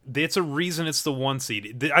mean, it's a reason it's the 1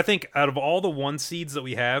 seed. I think out of all the 1 seeds that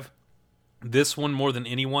we have, this one more than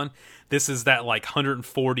anyone, this is that like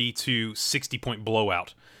 140 to 60 point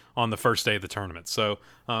blowout on the first day of the tournament. So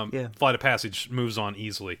Flight of Passage moves on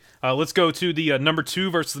easily. Let's go to the number 2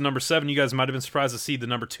 versus the number 7. You guys might have been surprised to see the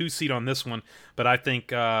number 2 seed on this one, but I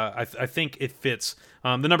think I think it fits.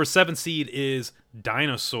 The number 7 seed is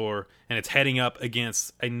Dinosaur, and it's heading up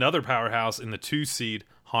against another powerhouse in the 2 seed,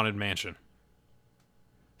 Haunted Mansion.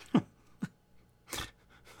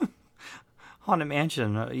 Haunted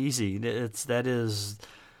Mansion, easy. That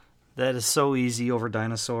is so easy over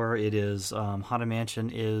Dinosaur. It is. Haunted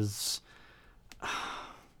Mansion is.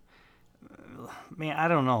 Man, I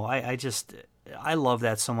don't know. I love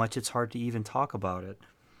that so much. It's hard to even talk about it.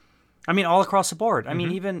 I mean, all across the board. I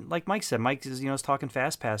mean, even like Mike said, Mike is talking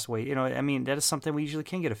Fast Pass way. I mean, that is something we usually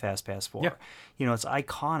can get a Fast Pass for. Yeah. It's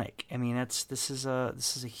iconic. I mean, this is a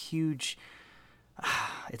huge.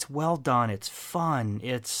 It's well done. It's fun.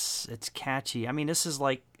 It's catchy. I mean, this is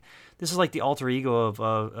like the alter ego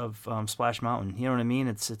of Splash Mountain. You know what I mean?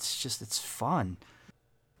 It's fun.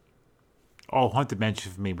 Oh, Haunted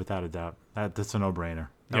Mansion for me, without a doubt. That's a no-brainer.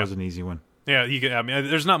 That was an easy one. Yeah,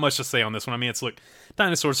 there's not much to say on this one. I mean,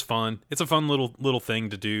 Dinosaur's fun. It's a fun little thing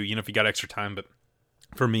to do, if you got extra time. But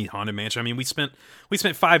for me, Haunted Mansion. I mean, we spent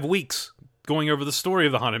 5 weeks going over the story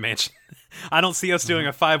of the Haunted Mansion. I don't see us doing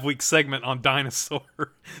a 5-week segment on Dinosaur.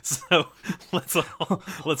 So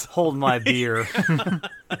let's hold my beer.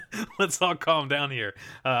 Let's all calm down here.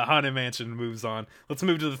 Haunted Mansion moves on. Let's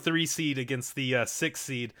move to the 3 seed against the 6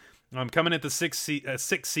 seed. Coming at the 6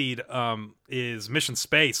 seed is Mission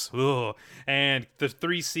Space. Ugh. And the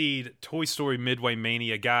 3 seed, Toy Story Midway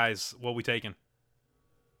Mania. Guys, what we taking?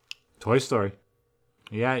 Toy Story.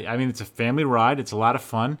 Yeah, I mean, it's a family ride. It's a lot of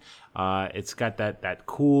fun. It's got that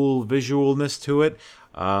cool visualness to it.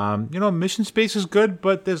 Mission Space is good,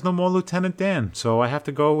 but there's no more Lieutenant Dan, so I have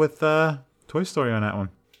to go with Toy Story on that one.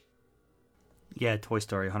 Yeah, Toy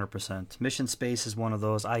Story, 100%. Mission Space is one of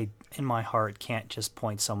those I, in my heart, can't just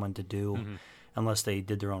point someone to do unless they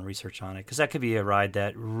did their own research on it. Because that could be a ride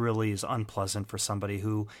that really is unpleasant for somebody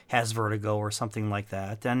who has vertigo or something like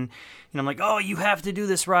that. And I'm like, oh, you have to do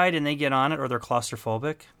this ride, and they get on it, or they're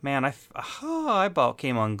claustrophobic. Man, I about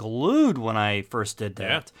came unglued when I first did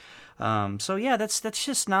that. Yeah. So yeah, that's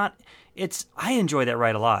just not. I enjoy that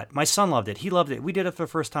ride a lot. My son loved it. He loved it. We did it for the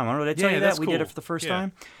first time. I don't know. Did I tell you that? We did it for the first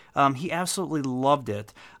time. He absolutely loved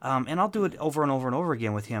it. And I'll do it over and over and over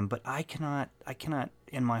again with him. But I cannot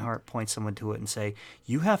in my heart point someone to it and say,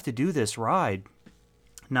 you have to do this ride.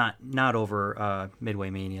 Not over Midway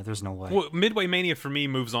Mania. There's no way. Well, Midway Mania for me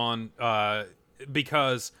moves on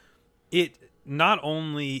because it not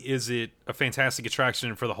only is it a fantastic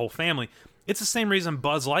attraction for the whole family, it's the same reason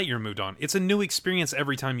Buzz Lightyear moved on. It's a new experience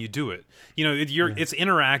every time you do it. It's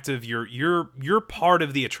interactive. You're part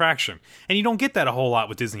of the attraction, and you don't get that a whole lot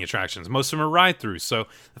with Disney attractions. Most of them are ride-throughs. So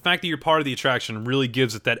the fact that you're part of the attraction really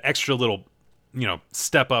gives it that extra little,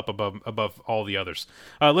 step up above all the others.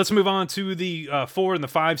 Let's move on to the 4 and the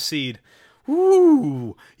 5 seed.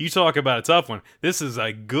 Woo! You talk about a tough one. This is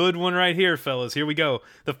a good one right here, fellas. Here we go.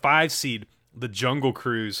 The 5 seed, the Jungle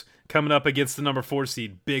Cruise, coming up against the number 4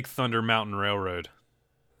 seed, Big Thunder Mountain Railroad.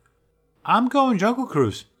 I'm going Jungle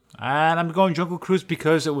Cruise. And I'm going Jungle Cruise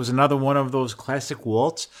because it was another one of those classic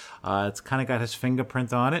Walt's. It's kind of got his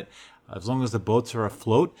fingerprint on it. As long as the boats are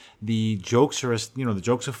afloat, the jokes are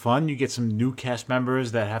fun. You get some new cast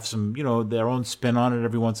members that have some, their own spin on it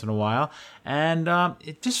every once in a while. And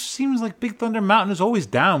it just seems like Big Thunder Mountain is always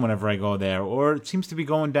down whenever I go there, or it seems to be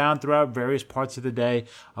going down throughout various parts of the day.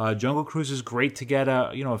 Jungle Cruise is great to get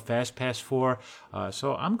a fast pass for.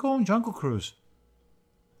 So I'm going Jungle Cruise.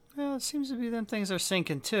 Well, it seems to be them things are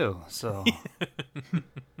sinking too. So.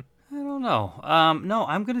 I don't know. No,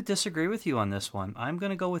 I'm going to disagree with you on this one. I'm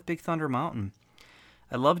going to go with Big Thunder Mountain.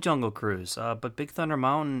 I love Jungle Cruise, but Big Thunder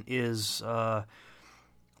Mountain is,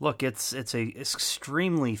 it's a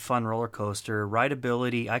extremely fun roller coaster.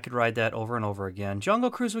 Rideability, I could ride that over and over again. Jungle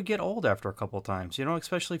Cruise would get old after a couple of times,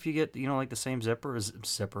 especially if you get, like the same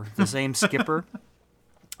the same skipper.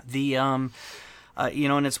 And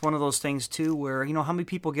it's one of those things too where, how many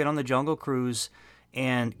people get on the Jungle Cruise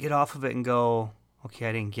and get off of it and go, okay,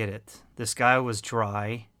 I didn't get it. This guy was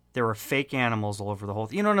dry. There were fake animals all over the whole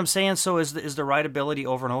thing. You know what I'm saying? So is the rideability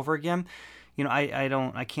over and over again?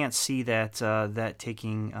 I can't see that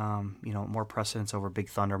taking more precedence over Big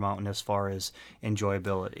Thunder Mountain as far as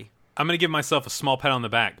enjoyability. I'm going to give myself a small pat on the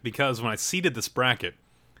back because when I seeded this bracket,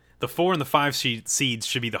 the 4 and the 5 seeds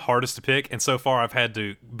should be the hardest to pick, and so far I've had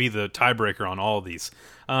to be the tiebreaker on all of these.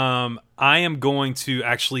 I am going to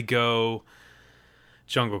actually go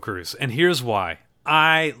Jungle Cruise, and here's why.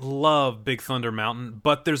 I love Big Thunder Mountain,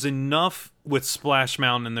 but there's enough with Splash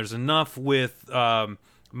Mountain, and there's enough with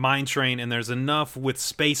Mine Train, and there's enough with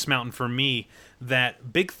Space Mountain for me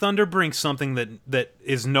that Big Thunder brings something that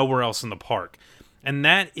is nowhere else in the park. And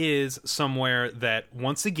that is somewhere that,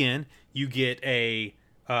 once again, you get a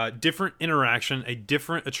different interaction, a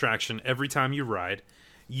different attraction every time you ride.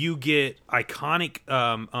 You get iconic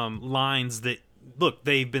lines that, look,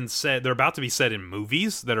 they've been said, they're about to be said in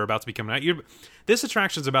movies that are about to be coming out. This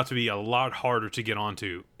attraction is about to be a lot harder to get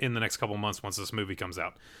onto in the next couple months once this movie comes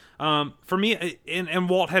out. For me, and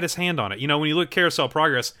Walt had his hand on it. When you look at Carousel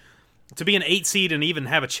Progress, to be an 8 seed and even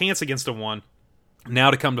have a chance against a 1, now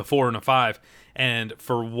to come to 4 and a 5, and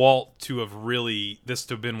for Walt to have this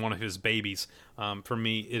to have been one of his babies, for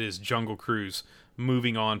me, it is Jungle Cruise,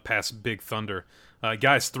 moving on past Big Thunder.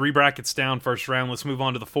 Guys, 3 brackets down first round. Let's move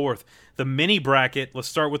on to the 4th. The mini bracket, let's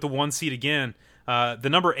start with the 1 seed again. The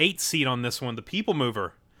number 8 seed on this one, the People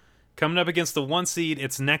Mover, coming up against the 1 seed,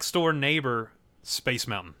 its next door neighbor, Space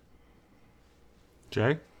Mountain.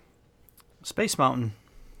 Jay? Space Mountain,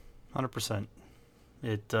 100%.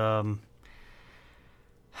 It, I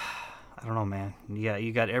don't know, man. Yeah,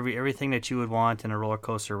 you got everything that you would want in a roller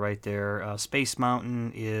coaster right there. Space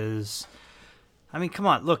Mountain is... I mean, come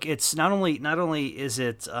on! Look, it's not only is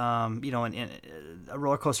it a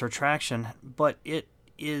roller coaster attraction, but it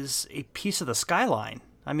is a piece of the skyline.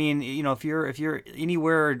 I mean, if you're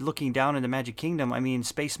anywhere looking down in the Magic Kingdom, I mean,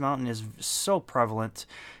 Space Mountain is so prevalent.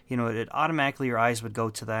 It automatically your eyes would go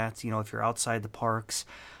to that. If you're outside the parks,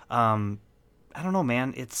 I don't know,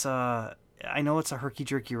 man. It's I know it's a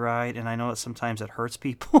herky-jerky ride, and I know that sometimes it hurts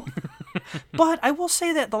people. But I will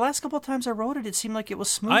say that the last couple of times I rode it, it seemed like it was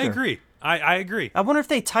smoother. I agree. I agree. I wonder if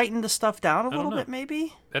they tightened the stuff down a little bit,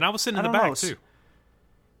 maybe? And I was sitting in the back, too.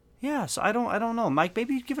 Yeah, so I don't know, Mike.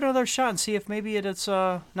 Maybe give it another shot and see if maybe it's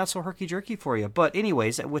not so herky jerky for you. But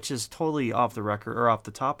anyways, which is totally off the record or off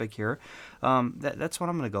the topic here. That's what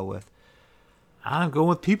I'm going to go with. I'm going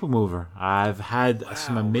with People Mover. I've had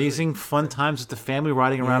some amazing fun times with the family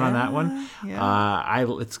riding around on that one. Yeah.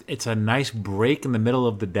 It's a nice break in the middle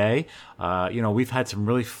of the day. We've had some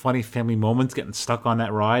really funny family moments getting stuck on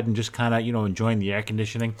that ride and just kind of, enjoying the air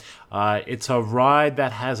conditioning. It's a ride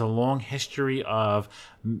that has a long history of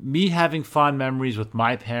me having fond memories with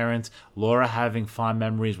my parents, Laura having fond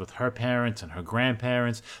memories with her parents and her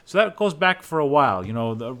grandparents. So that goes back for a while.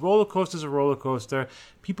 The roller coaster is a roller coaster.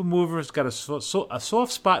 People Mover's got a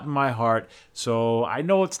soft spot in my heart. So I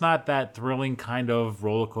know it's not that thrilling kind of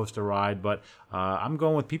roller coaster ride, but I'm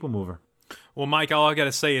going with People Mover. Well, Mike, all I got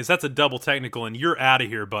to say is that's a double technical, and you're out of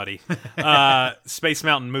here, buddy. Space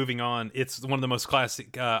Mountain, moving on. It's one of the most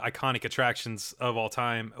classic, iconic attractions of all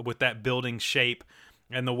time with that building shape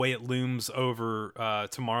and the way it looms over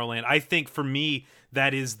Tomorrowland. I think for me,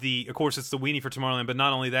 that is of course, it's the weenie for Tomorrowland, but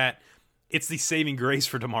not only that, it's the saving grace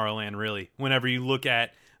for Tomorrowland, really, whenever you look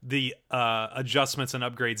at the adjustments and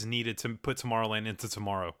upgrades needed to put Tomorrowland into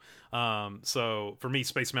tomorrow. So for me,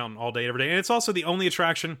 Space Mountain all day, every day. And it's also the only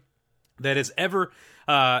attraction that has ever,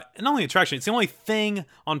 not only attraction, it's the only thing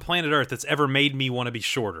on planet Earth that's ever made me want to be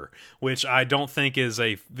shorter, which I don't think is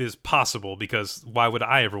possible, because why would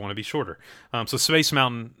I ever want to be shorter? So Space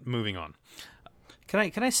Mountain, moving on.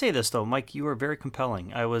 Can I say this though, Mike? You were very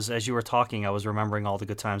compelling. As you were talking, I was remembering all the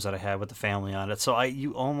good times that I had with the family on it. So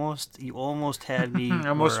you almost had me.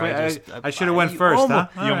 I should have went first, huh?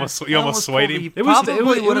 You almost swayed him. It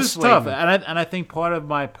was tough, and I think part of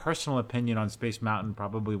my personal opinion on Space Mountain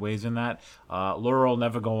probably weighs in that. Laura will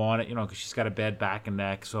never go on it, because she's got a bad back and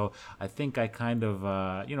neck. So I think I kind of,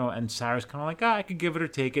 and Sarah's kind of like, I could give it or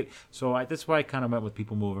take it. So that's why I kind of went with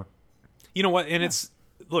People Mover. You know what? And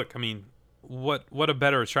look, I mean, what a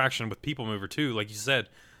better attraction with People Mover too, like you said,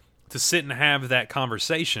 to sit and have that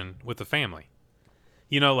conversation with the family.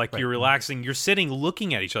 Right. You're relaxing, you're sitting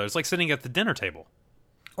looking at each other. It's like sitting at the dinner table.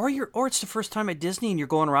 Or it's the first time at Disney and you're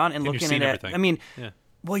going around and looking at everything. I mean, yeah.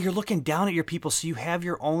 Well, you're looking down at your people, so you have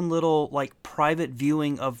your own little private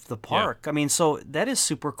viewing of the park. Yeah. I mean, so that is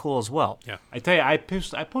super cool as well. Yeah, I tell you, I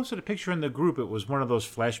posted a picture in the group. It was one of those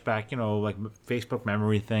flashback, Facebook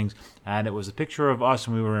memory things, and it was a picture of us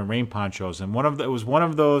when we were in rain ponchos, and it was one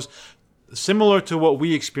of those. Similar to what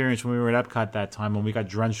we experienced when we were at Epcot that time when we got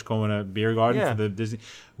drenched going to Beer Garden for the Disney.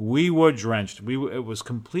 We were drenched. It was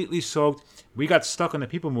completely soaked. We got stuck on the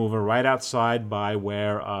People Mover right outside by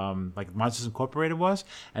where Monsters Incorporated was,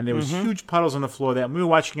 and there was huge puddles on the floor there. And we were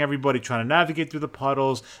watching everybody trying to navigate through the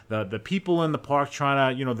puddles. The people in the park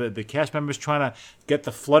trying to, the cast members trying to get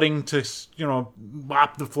the flooding to,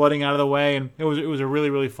 mop the flooding out of the way, and it was a really,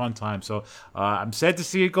 really fun time. So I'm sad to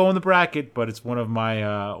see it go in the bracket, but it's one of my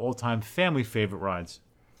all-time family favorite rides.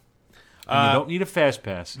 And you don't need a fast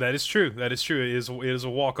pass. That is true. It is a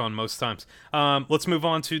walk-on most times. Let's move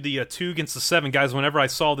on to the 2 against the 7. Guys, whenever I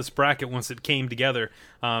saw this bracket once it came together,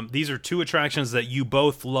 these are 2 attractions that you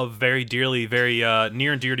both love very dearly, very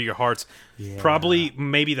near and dear to your hearts. Yeah. Probably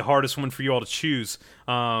maybe the hardest one for you all to choose.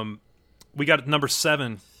 We got number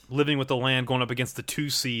 7, Living with the Land, going up against the 2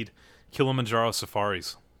 seed, Kilimanjaro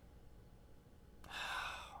Safaris.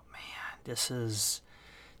 Oh, man.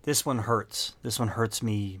 This one hurts. This one hurts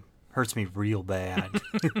me real bad.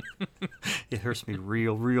 It hurts me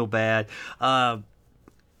real bad.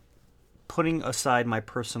 Putting aside my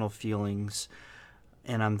personal feelings,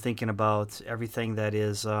 and I'm thinking about everything that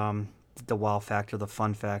is the wow factor, the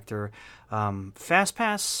fun factor. Fast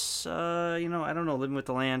pass, I don't know. Living with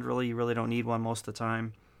the Land, you really don't need one most of the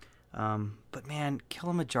time. But man,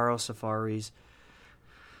 Kilimanjaro Safaris.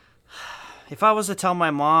 If I was to tell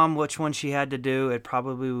my mom which one she had to do, it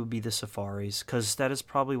probably would be the Safaris, because that is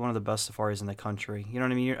probably one of the best safaris in the country. You know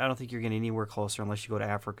what I mean? I don't think you're getting anywhere closer unless you go to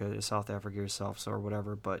Africa, South Africa yourself, or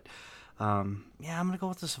whatever. But I'm going to go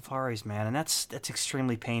with the Safaris, man, and that's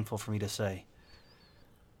extremely painful for me to say.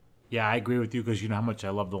 Yeah, I agree with you, because you know how much I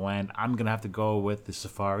love the land. I'm going to have to go with the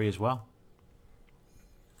Safari as well.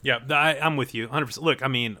 Yeah, I'm with you 100%. Look, I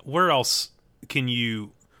mean, where else can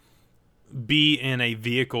you be in a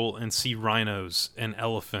vehicle and see rhinos and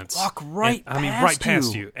elephants? Walk right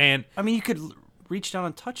past you. And I mean, you could reach down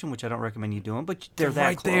and touch them, which I don't recommend you doing, but they're that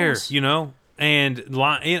right close. there, And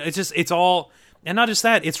it's all, and not just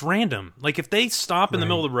that, it's random. Like, if they stop in the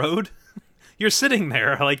middle of the road, you're sitting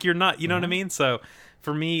there. Like, you're not, you know what I mean? So,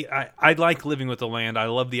 for me, I like Living with the Land. I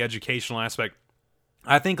love the educational aspect.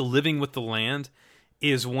 I think Living with the Land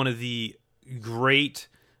is one of the great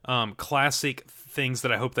classic things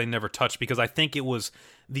that I hope they never touch, because I think it was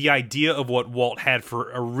the idea of what Walt had for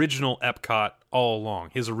original Epcot all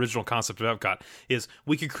along. His original concept of Epcot is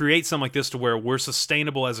we could create something like this to where we're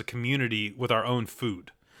sustainable as a community with our own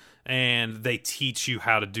food. And they teach you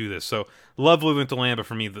how to do this. So love Living with the Land, but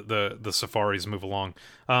for me, the safaris move along.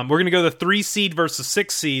 We're going to go the 3 seed versus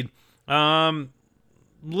 6 seed.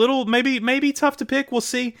 Little, maybe tough to pick. We'll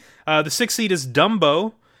see. The 6 seed is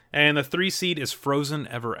Dumbo, and the 3 seed is Frozen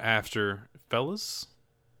Ever After. Fellas?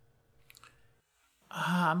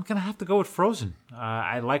 I'm going to have to go with Frozen.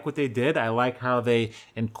 I like what they did. I like how they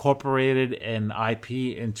incorporated an IP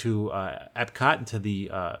into Epcot, into the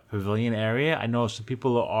pavilion area. I know some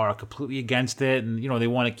people are completely against it, and they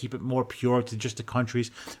want to keep it more pure to just the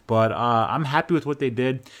countries. But I'm happy with what they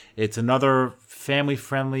did. It's another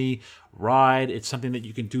family-friendly ride. It's something that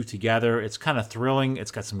you can do together. It's kind of thrilling.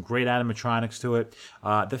 It's got some great animatronics to it.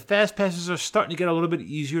 The fast passes are starting to get a little bit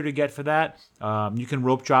easier to get for that. You can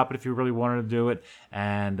rope drop it if you really wanted to do it,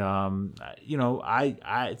 and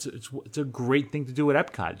it's a great thing to do at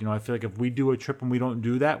Epcot. I feel like if we do a trip and we don't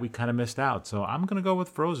do that, we kind of missed out. So I'm gonna go with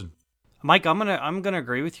Frozen. Mike, I'm gonna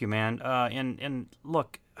agree with you, man. And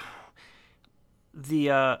look,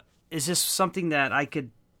 is this something that I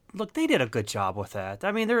could? Look, they did a good job with that.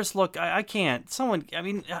 I mean, I can't.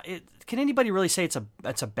 Can anybody really say it's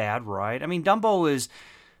a bad ride? I mean, Dumbo is,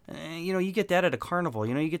 you get that at a carnival.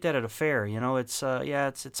 You get that at a fair.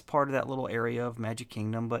 It's part of that little area of Magic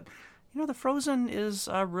Kingdom. But, the Frozen is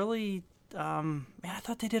really, I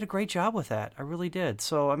thought they did a great job with that. I really did.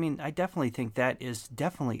 So, I mean, I definitely think that is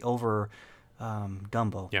definitely over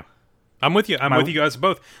Dumbo. Yeah, I'm with you. I'm with you guys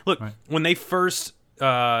both. Look, when they first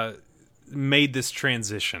made this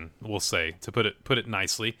transition, we'll say, to put it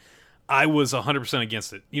nicely, I was 100%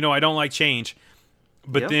 against it. I don't like change,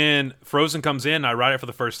 but then Frozen comes in, I ride it for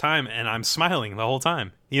the first time, and I'm smiling the whole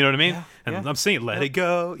time. You know what I mean? And I'm singing "Let It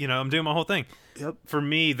Go." I'm doing my whole thing. Yep. For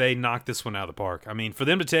me, they knocked this one out of the park. I mean, for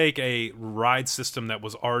them to take a ride system that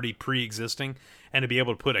was already pre-existing and to be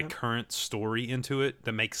able to put a current story into it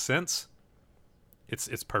that makes sense.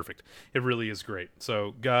 It's perfect. It really is great.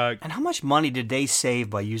 So, and how much money did they save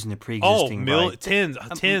by using the pre-existing? Tens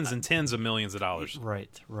and tens of millions of dollars. Right.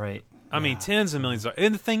 I mean, tens of millions of dollars.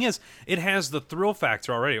 And the thing is, it has the thrill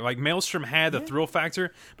factor already. Like Maelstrom had the thrill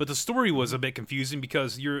factor, but the story was a bit confusing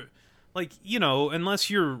because you're, unless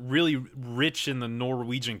you're really rich in the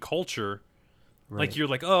Norwegian culture, you're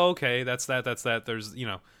like, oh, okay, that's that. There's,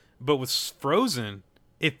 but with Frozen,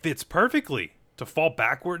 it fits perfectly. To fall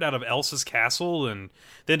backward out of Elsa's castle and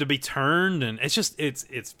then to be turned, and it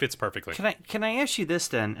fits perfectly. Can I ask you this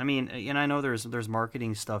then? I mean, and I know there's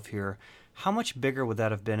marketing stuff here. How much bigger would that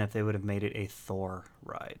have been if they would have made it a Thor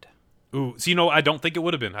ride? Ooh, so I don't think it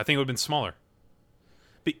would have been. I think it would have been smaller.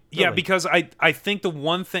 Yeah, because I think the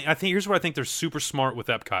one thing here's where I think they're super smart with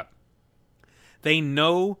Epcot. They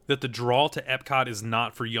know that the draw to Epcot is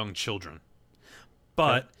not for young children,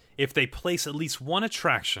 but if they place at least one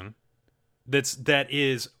attraction that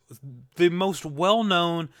is the most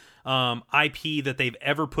well-known IP that they've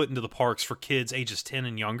ever put into the parks for kids ages 10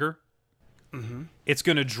 and younger, it's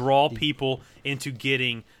going to draw people into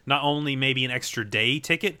getting not only maybe an extra day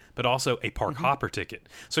ticket, but also a park hopper ticket.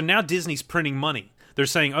 So now Disney's printing money. They're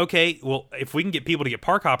saying, okay, well, if we can get people to get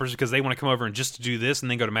park hoppers because they want to come over and just to do this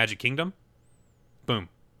and then go to Magic Kingdom, boom,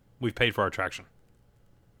 we've paid for our attraction.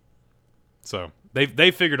 So they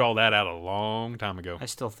figured all that out a long time ago. I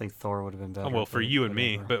still think Thor would have been better. Oh, well, for you and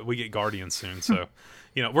me, but we get Guardians soon, so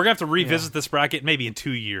we're gonna have to revisit this bracket maybe in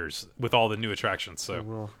 2 years with all the new attractions.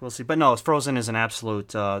 So we'll see. But no, Frozen is an absolute.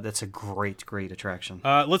 That's a great attraction.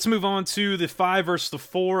 Let's move on to the 5 versus the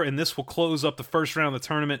 4, and this will close up the first round of the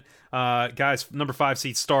tournament. Guys, number 5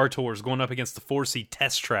 seed Star Tours going up against the 4 seed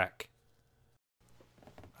Test Track.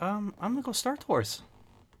 I'm gonna go Star Tours.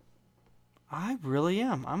 I really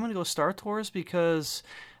am. I'm going to go Star Tours because...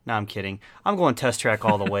 No, I'm kidding. I'm going Test Track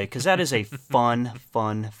all the way because that is a fun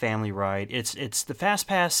family ride. It's the Fast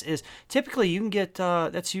Pass is... Typically, you can get...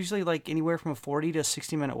 that's usually like anywhere from a 40 to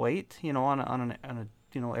 60-minute wait, on a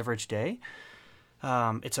average day.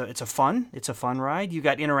 It's a fun ride. You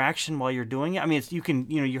got interaction while you're doing it. I mean,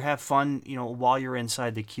 you have fun, while you're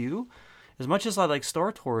inside the queue. As much as I like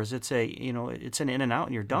Star Tours, it's an in and out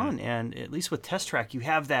and you're done. And at least with Test Track, you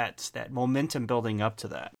have that momentum building up to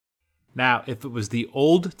that. Now, if it was the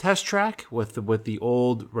old Test Track with the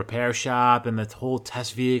old repair shop and the whole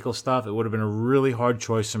test vehicle stuff, it would have been a really hard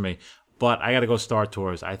choice for me. But I got to go Star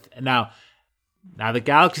Tours. Now the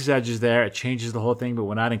Galaxy's Edge is there. It changes the whole thing, but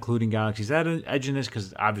we're not including Galaxy's Edge in this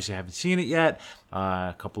because obviously I haven't seen it yet.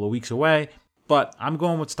 A couple of weeks away. But I'm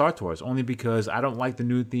going with Star Tours only because I don't like the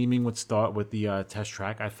new theming with the Test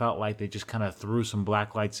Track. I felt like they just kind of threw some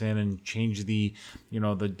black lights in and changed the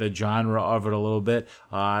genre of it a little bit.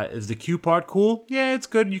 Is the Q part cool? Yeah, it's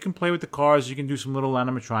good. You can play with the cars. You can do some little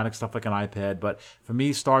animatronic stuff like an iPad. But for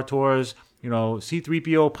me, Star Tours,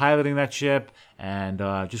 C-3PO piloting that ship and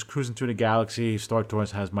just cruising through the galaxy, Star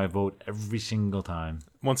Tours has my vote every single time.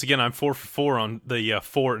 Once again, I'm 4 for 4 on the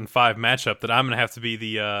 4 and 5 matchup. That I'm going to have to be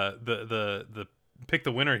the pick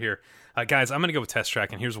the winner here, guys. I'm going to go with Test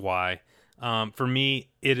Track, and here's why. For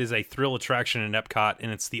me, it is a thrill attraction in Epcot,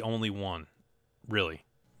 and it's the only one, really.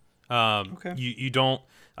 Okay.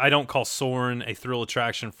 I don't call Soarin' a thrill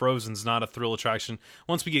attraction. Frozen's not a thrill attraction.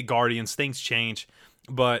 Once we get Guardians, things change.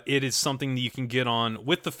 But it is something that you can get on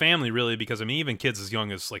with the family, really, because even kids as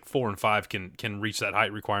young as like 4 and 5 can reach that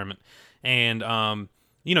height requirement, and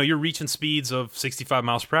you're reaching speeds of 65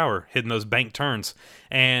 miles per hour, hitting those bank turns,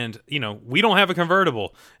 and we don't have a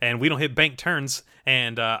convertible, and we don't hit bank turns,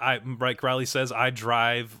 and like Riley says, I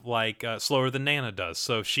drive like slower than Nana does,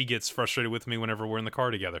 so she gets frustrated with me whenever we're in the car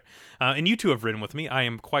together. And you two have ridden with me. I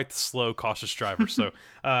am quite the slow, cautious driver, so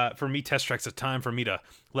for me, Test Track's a time for me to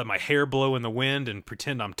let my hair blow in the wind and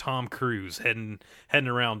pretend I'm Tom Cruise heading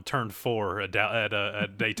around turn 4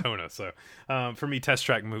 at Daytona. So for me, Test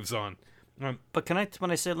Track moves on. But let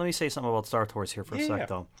me say something about Star Tours here for a sec,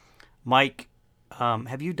 though. Mike,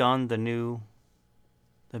 have you done the new?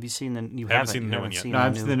 Have you seen the? You haven't seen the new one yet. No, I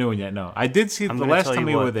haven't seen the new one yet. No, I did see the last time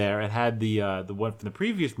we were there. It had the one from the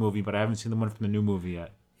previous movie, but I haven't seen the one from the new movie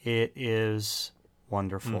yet. It is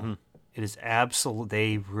wonderful. Mm-hmm. It is absolute.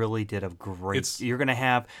 They really did a great. You're going to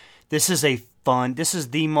have. This is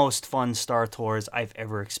the most fun Star Tours I've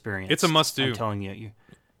ever experienced. It's a must do. I'm telling you.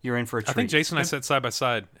 You're in for a treat. I think Jason and I sat side by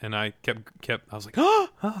side, and I kept. I was like, oh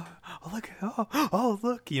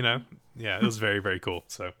look, Yeah, it was very, very cool.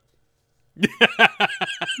 So,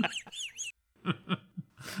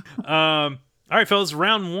 all right, fellas,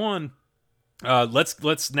 round 1.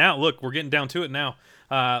 Let's now look. We're getting down to it now.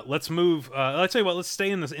 Let's move. Let's tell you what. Let's stay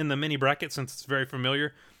in the mini bracket since it's very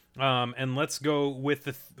familiar. And let's go with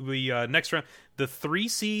the next round. The 3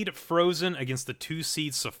 seed Frozen against the 2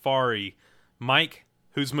 seed Safari. Mike.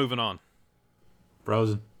 Who's moving on?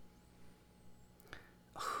 Frozen.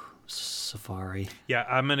 Safari. Yeah,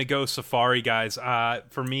 I'm going to go Safari, guys.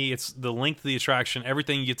 For me, it's the length of the attraction,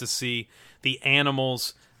 everything you get to see, the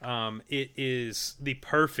animals. It is the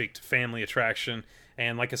perfect family attraction.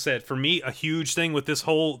 And like I said, for me, a huge thing with this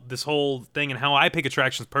whole thing and how I pick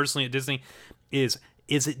attractions personally at Disney is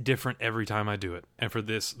it different every time I do it? And for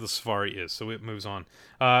this, the Safari is. So it moves on.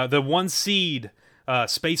 The 1 seed...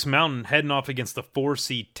 Space Mountain heading off against the 4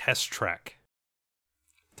 seed Test Track.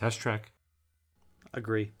 Test Track.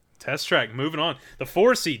 Agree. Test Track moving on. The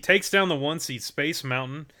 4 seed takes down the 1 seed Space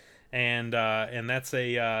Mountain, and that's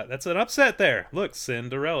an upset there. Look,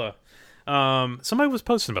 Cinderella. Somebody was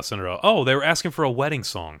posting about Cinderella. Oh, they were asking for a wedding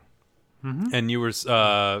song. Mm-hmm. And you were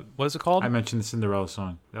what is it called? I mentioned the Cinderella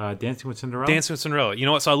song, Dancing with Cinderella. Dancing with Cinderella. You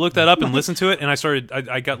know what? So I looked that up and listened to it, and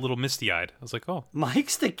I got a little misty eyed. I was like, oh,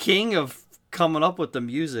 Mike's the king of coming up with the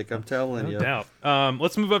music, I'm telling you. No doubt.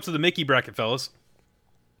 Let's move up to the Mickey bracket, fellas.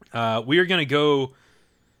 We are going to go.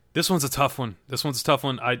 This one's a tough one.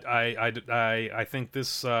 I think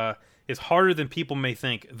this is harder than people may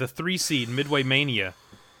think. The 3 seed Midway Mania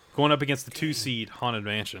going up against the 2 seed Haunted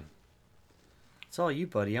Mansion. It's all you,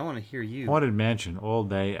 buddy. I want to hear you. Haunted Mansion all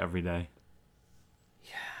day, every day.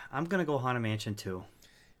 Yeah, I'm going to go Haunted Mansion too.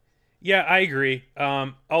 Yeah, I agree.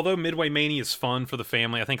 Although Midway Mania is fun for the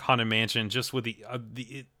family, I think Haunted Mansion, just with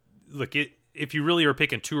if you really are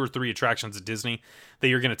picking 2 or 3 attractions at Disney that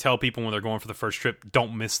you're going to tell people when they're going for the first trip,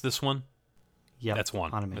 don't miss this one. Yeah, that's one.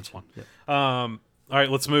 Haunted That's one. Yep. All right,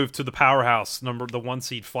 let's move to the powerhouse. The 1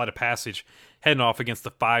 seed Flight of Passage heading off against the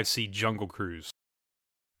 5 seed Jungle Cruise.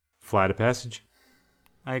 Flight of Passage.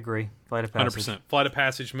 I agree. Flight of Passage. 100%. Flight of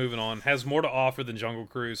Passage moving on. Has more to offer than Jungle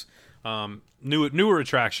Cruise. Newer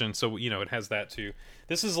attraction, so it has that too.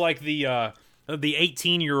 This is like the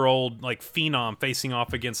 18-year-old like phenom facing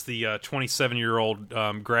off against the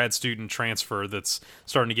 27-year-old grad student transfer that's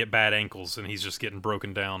starting to get bad ankles, and he's just getting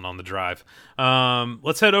broken down on the drive.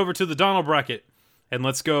 Let's head over to the Donald bracket, and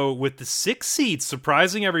let's go with the 6 seed,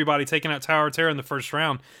 surprising everybody, taking out Tower of Terror in the first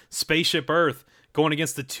round. Spaceship Earth going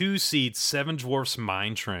against the 2 seed Seven Dwarfs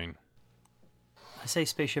Mine Train. I say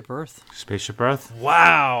Spaceship Earth. Spaceship Earth?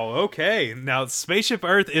 Wow, okay. Now, Spaceship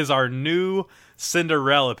Earth is our new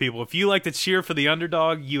Cinderella, people. If you like to cheer for the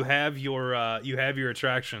underdog, you have your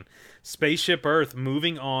attraction. Spaceship Earth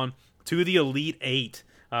moving on to the Elite 8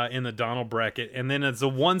 in the Donald bracket. And then as the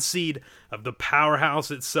 1 seed of the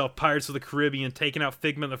powerhouse itself, Pirates of the Caribbean, taking out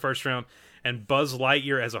Figment in the first round. and Buzz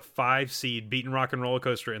Lightyear as a 5 seed beating Rock and Roller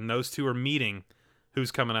Coaster, and those two are meeting.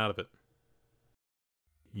 Who's coming out of it?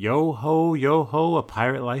 Yo ho, a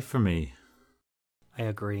pirate life for me. I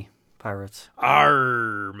agree. Pirates.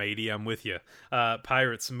 Arr, matey, I'm with you.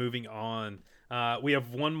 Pirates moving on. We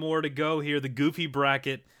have one more to go here. The Goofy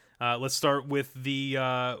bracket. Let's start with the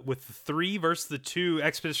 3 versus the 2.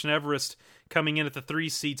 Expedition Everest coming in at the 3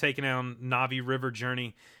 seed, taking down Navi River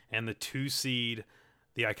Journey, and the 2 seed,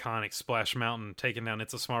 the iconic Splash Mountain, taking down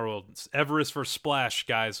It's a Small World. It's Everest versus Splash,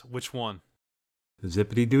 guys. Which one?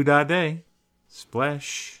 Zippity doo dah day.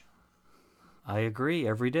 Splash. I agree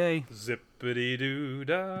every day. Zippity doo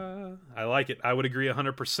dah. I like it. I would agree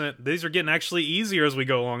 100%. These are getting actually easier as we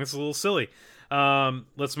go along. It's a little silly.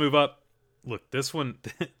 Let's move up. Look, this one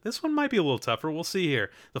might be a little tougher. We'll see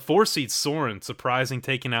here. The 4 seed Soarin', surprising,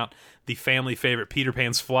 taking out the family favorite Peter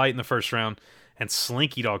Pan's Flight in the first round, and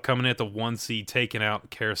Slinky Dog coming in at the 1 seed, taking out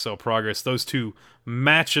Carousel Progress. Those two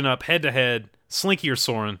matching up head to head. Slinky or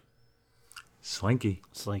Soarin'? Slinky.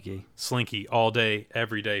 Slinky all day,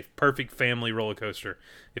 every day. Perfect family roller coaster.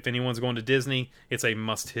 If anyone's going to Disney, it's a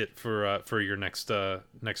must hit for your next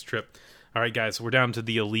trip. All right, guys, we're down to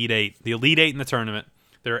the Elite 8. The Elite 8 in the tournament.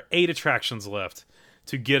 There are 8 attractions left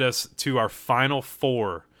to get us to our final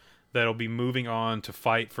 4 that'll be moving on to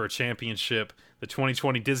fight for a championship. The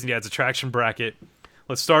 2020 Disney Dads attraction bracket.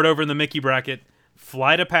 Let's start over in the Mickey bracket.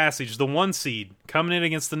 Flight of Passage, the 1 seed, coming in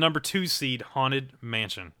against the number 2 seed, Haunted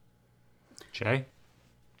Mansion. Jay?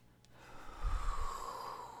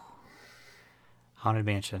 Haunted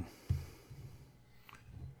Mansion.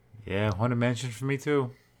 Yeah, Haunted Mansion for me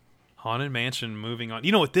too. Haunted Mansion moving on.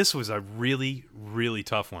 You know what? This was a really, really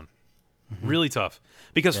tough one. Mm-hmm. Really tough.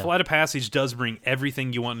 Because Flight of Passage does bring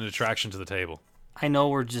everything you want in an attraction to the table. I know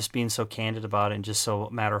we're just being so candid about it and just so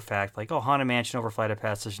matter of fact, like, oh, Haunted Mansion over Flight of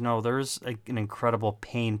Passage. No, there's an incredible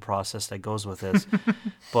pain process that goes with this.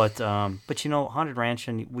 But you know, Haunted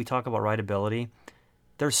Mansion, we talk about rideability.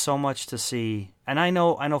 There's so much to see. And I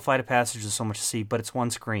know Flight of Passage is so much to see, but it's one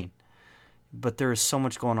screen. But there is so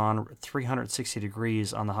much going on, 360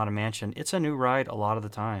 degrees on the Haunted Mansion. It's a new ride a lot of the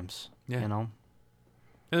times, you know?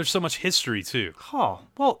 And there's so much history, too. Oh,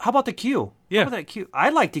 well, how about the queue? Yeah. How about that queue? I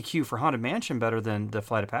like the queue for Haunted Mansion better than the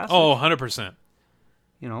Flight of Passage. Oh, 100%.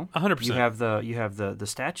 You know? 100%. You have the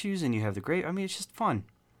statues and you have the great... I mean, it's just fun.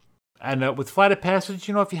 And with Flight of Passage,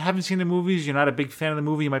 you know, if you haven't seen the movies, you're not a big fan of the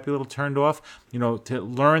movie, you might be a little turned off. You know, to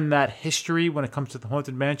learn that history when it comes to the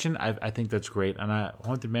Haunted Mansion, I think that's great. And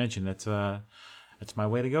Haunted Mansion, that's my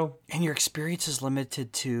way to go. And your experience is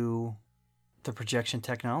limited to the projection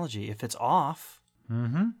technology. If it's off...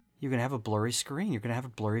 Mm-hmm. You're going to have a blurry screen. You're going to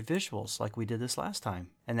have blurry visuals like we did this last time.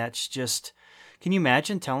 And that's just... Can you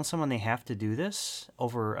imagine telling someone they have to do this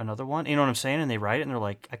over another one? You know what I'm saying? And they write it and they're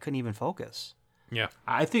like, I couldn't even focus. Yeah.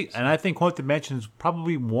 I think Haunted Mansion is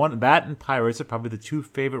probably one... That and Pirates are probably the 2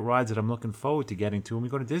 favorite rides that I'm looking forward to getting to when we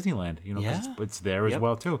go to Disneyland. You know, 'cause it's there as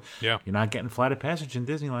well, too. Yeah. You're not getting Flight of Passage in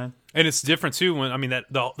Disneyland. And it's different, too. When that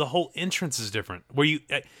the whole entrance is different. Where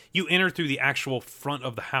you enter through the actual front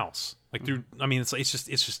of the house. Like through, I mean, it's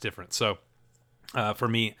just different. So, for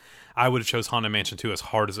me, I would have chose Haunted Mansion 2 as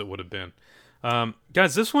hard as it would have been.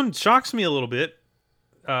 Guys, this one shocks me a little bit.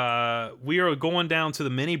 We are going down to the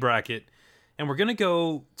mini bracket, and we're going to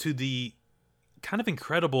go to the kind of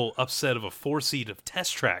incredible upset of a 4 seed of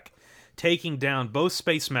Test Track, taking down both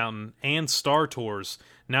Space Mountain and Star Tours,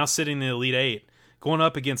 now sitting in the Elite 8, going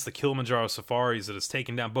up against the Kilimanjaro Safaris that has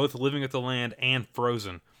taken down both Living with the Land and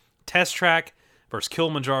Frozen. Test Track versus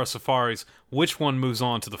Kilimanjaro Safaris. Which one moves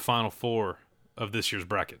on to the final 4 of this year's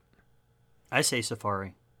bracket? I say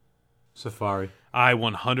Safari. I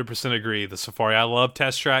 100% agree. The Safari. I love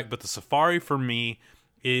Test Track, but the Safari for me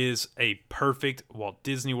is a perfect Walt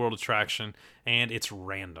Disney World attraction, and it's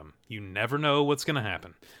random. You never know what's going to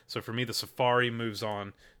happen. So for me, the Safari moves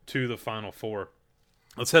on to the final 4.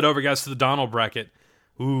 Let's head over, guys, to the Donald bracket.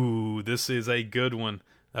 Ooh, this is a good one.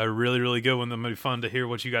 A really, really good one. That'll be fun to hear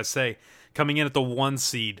what you guys say. Coming in at the 1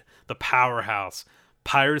 seed, the powerhouse,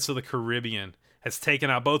 Pirates of the Caribbean, has taken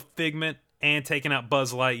out both Figment and taken out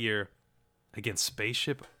Buzz Lightyear against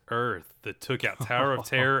Spaceship Earth that took out Tower of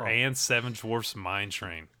Terror and Seven Dwarfs Mine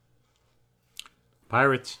Train.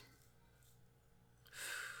 Pirates.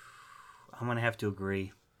 I'm going to have to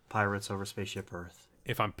agree. Pirates over Spaceship Earth.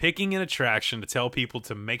 If I'm picking an attraction to tell people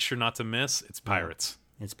to make sure not to miss, it's Pirates.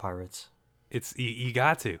 It's Pirates. It's you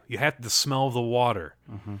got to. You have the smell of the water,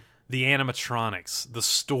 the animatronics, the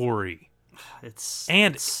story. It's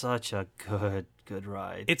And such a good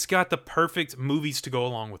ride. It's got the perfect movies to go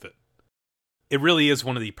along with it. It really is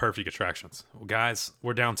one of the perfect attractions. Well, guys,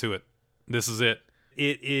 we're down to it. This is it.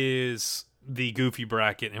 It is the Goofy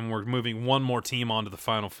bracket and we're moving one more team on to the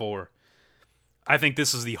Final Four, I think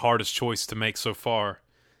this is the hardest choice to make so far.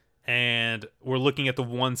 And we're looking at the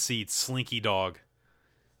 1 seed, Slinky Dog,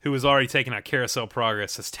 who has already taken out Carousel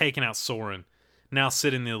Progress, has taken out Soren, now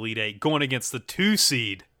sitting in the Elite Eight, going against the 2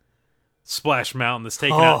 seed, Splash Mountain, that's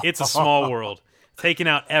taken out It's a Small World, taking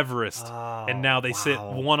out Everest, and now they sit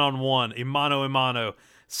one-on-one, Imano,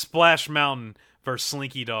 Splash Mountain versus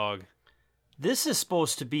Slinky Dog. This is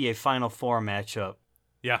supposed to be a Final Four matchup.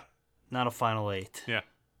 Yeah. Not a Final 8. Yeah.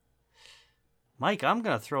 Mike, I'm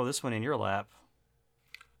going to throw this one in your lap.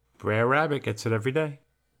 Brer Rabbit gets it every day.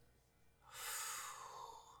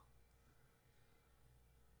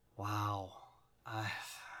 Wow.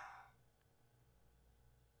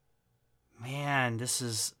 Man, this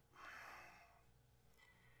is...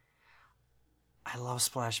 I love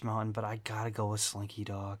Splash Mountain, but I got to go with Slinky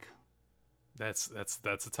Dog. That's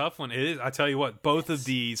a tough one. It is. I tell you what, both of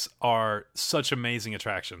these are such amazing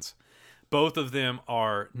attractions. Both of them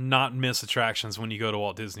are not miss attractions when you go to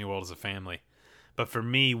Walt Disney World as a family. But for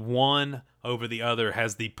me, one over the other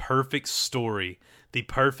has the perfect story, the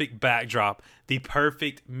perfect backdrop, the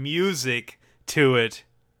perfect music to it.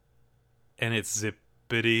 And it's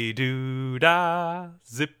zippity-doo-dah,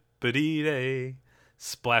 zippity-day.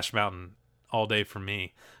 Splash Mountain all day for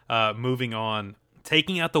me. Moving on,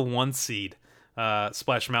 taking out the 1 seed,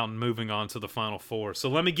 Splash Mountain moving on to the Final Four. So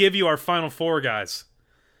let me give you our Final Four, guys.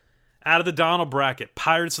 Out of the Donald bracket,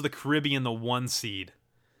 Pirates of the Caribbean, the 1 seed.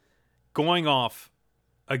 Going off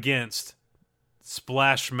against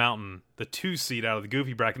Splash Mountain, the 2 seed out of the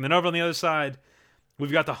Goofy bracket. And then over on the other side,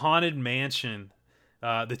 we've got the Haunted Mansion,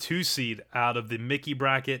 the 2 seed out of the Mickey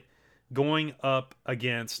bracket, going up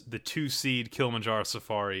against the 2 seed Kilimanjaro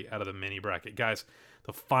Safari out of the Mini bracket. Guys,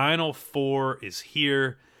 the Final Four is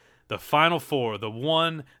here. The Final Four, the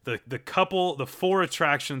 4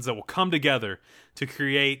 attractions that will come together to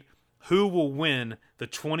create who will win the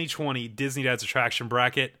 2020 Disney Dads Attraction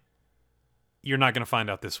Bracket. You're not going to find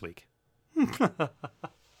out this week.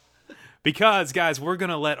 Because, guys, we're going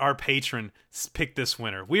to let our patron pick this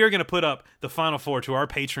winner. We are going to put up the Final Four to our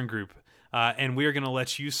patron group, and we are going to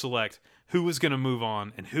let you select who is going to move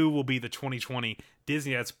on and who will be the 2020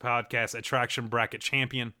 Disney Dads Podcast Attraction Bracket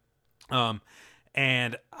champion.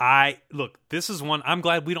 And this is one I'm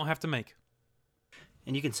glad we don't have to make.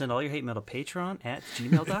 And you can send all your hate mail to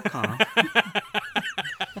patron@gmail.com.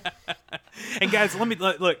 And guys, let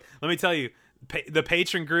me tell you, the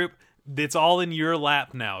patron group, it's all in your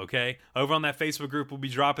lap now, okay? Over on that Facebook group, we'll be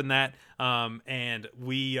dropping that, and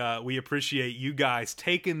we appreciate you guys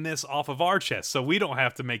taking this off of our chest, so we don't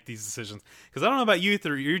have to make these decisions. Because I don't know about you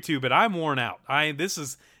through YouTube, but I'm worn out. This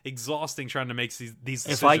is exhausting trying to make these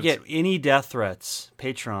decisions. If I get any death threats,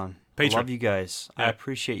 Patron. I love you guys. Yeah. I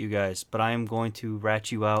appreciate you guys, but I am going to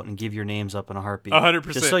rat you out and give your names up in a heartbeat.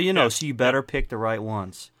 100%. Just so you know, so you better pick the right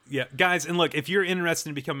ones. Yeah, guys, and look, if you're interested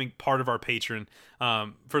in becoming part of our patron,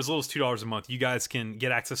 for as little as $2 a month, you guys can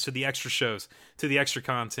get access to the extra shows, to the extra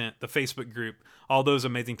content, the Facebook group, all those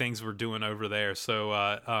amazing things we're doing over there. So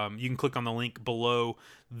you can click on the link below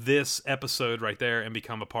this episode right there and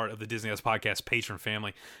become a part of the Disney Dads Podcast patron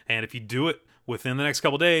family. And if you do it within the next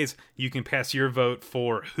couple days, you can pass your vote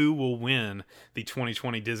for who will win the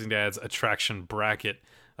 2020 Disney Dads Attraction Bracket.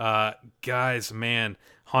 Guys, man,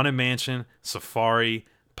 Haunted Mansion, Safari,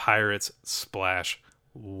 Pirates, Splash.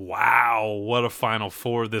 Wow, what a Final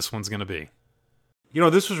Four this one's going to be. You know,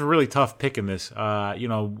 this was a really tough pick in this.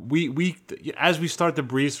 We as we start to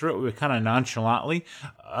breeze through it, we were kind of nonchalantly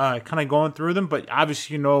kind of going through them. But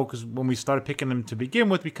obviously, because when we started picking them to begin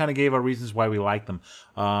with, we kind of gave our reasons why we liked them.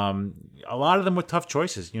 A lot of them were tough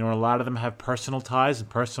choices. A lot of them have personal ties and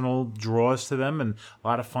personal draws to them and a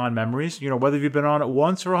lot of fond memories. Whether you've been on it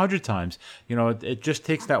once or 100 times, it just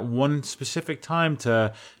takes that one specific time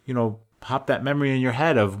to, pop that memory in your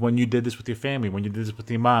head of when you did this with your family, when you did this with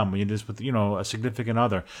your mom, when you did this with, a significant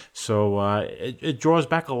other. So it draws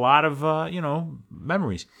back a lot of,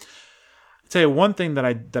 memories. I'll tell you one thing that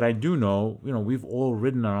I do know, we've all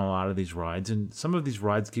ridden on a lot of these rides, and some of these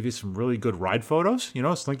rides give you some really good ride photos.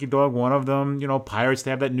 Slinky Dog, one of them, Pirates,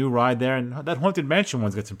 they have that new ride there, and that Haunted Mansion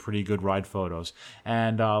one's got some pretty good ride photos.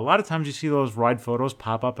 And a lot of times you see those ride photos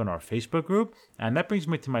pop up in our Facebook group, and that brings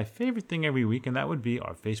me to my favorite thing every week, and that would be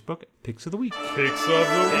our Facebook Picks of the Week. Picks of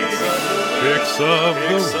the Week. Picks of the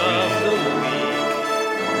Week.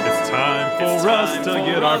 It's time for us to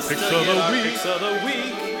get our Picks of the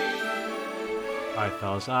Week. All right,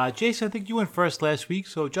 fellas. Jason, I think you went first last week,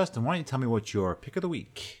 so Justin, why don't you tell me what's your pick of the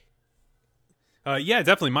week? Yeah,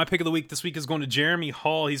 definitely. My pick of the week this week is going to Jeremy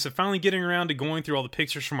Hall. He's finally getting around to going through all the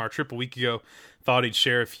pictures from our trip a week ago. Thought he'd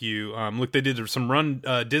share a few. Look, they did some run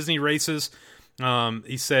Disney races.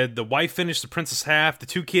 He said the wife finished the Princess Half. The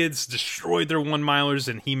 2 kids destroyed their 1-milers,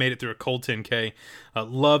 and he made it through a cold 10K.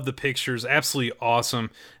 Love the pictures. Absolutely awesome.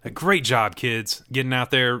 Great job, kids, getting out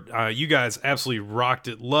there. You guys absolutely rocked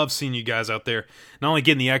it. Love seeing you guys out there. Not only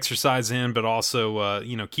getting the exercise in, but also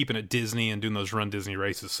keeping it Disney and doing those Run Disney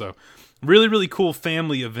races. So really, really cool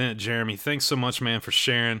family event, Jeremy. Thanks so much, man, for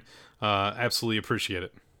sharing. Absolutely appreciate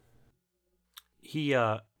it.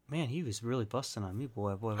 Man, he was really busting on me,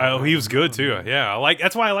 boy. Oh, he was good too. Yeah,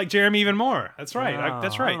 that's why I like Jeremy even more. That's right.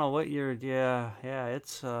 That's right. I don't know what you're. Yeah.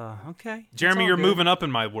 It's okay. Jeremy, you're moving up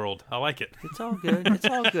in my world. I like it. It's all good. It's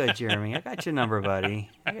all good, Jeremy. I got your number, buddy.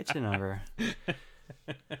 I got your number.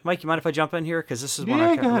 Mike, you mind if I jump in here? Because this is one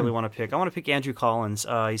I really want to pick. I want to pick Andrew Collins.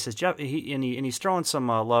 He says Jeff, he's throwing some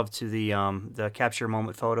love to the capture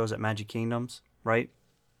moment photos at Magic Kingdoms, right?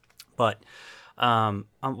 But what I'm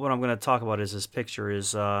going to talk about is his picture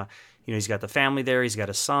is he's got the family there, he's got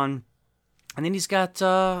a son, and then he's got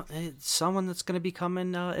someone that's going to be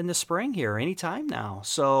coming in the spring here anytime now.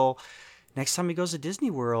 So next time he goes to Disney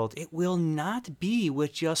World, it will not be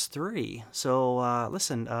with just 3. So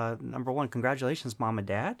listen, number one, congratulations, Mom and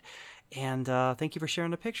Dad, and thank you for sharing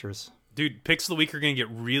the pictures. Dude, picks of the week are going to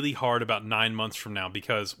get really hard about 9 months from now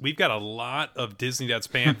because we've got a lot of Disney Dad's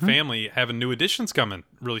family having new additions coming,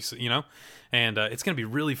 really, and it's going to be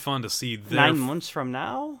really fun to see them. 9 months from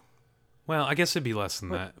now? Well, I guess it'd be less than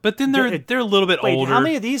that. But then they're a little bit older. How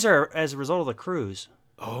many of these are as a result of the cruise?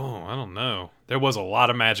 Oh, I don't know. There was a lot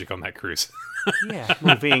of magic on that cruise. Yeah,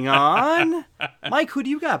 moving on. Mike, who do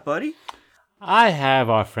you got, buddy? I have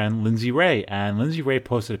our friend Lindsay Ray, and Lindsay Ray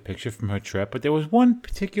posted a picture from her trip, but there was one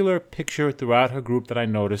particular picture throughout her group that I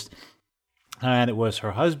noticed, and it was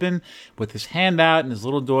her husband with his hand out and his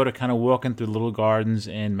little daughter kind of walking through the little gardens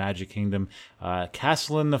in Magic Kingdom,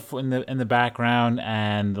 castle in the background,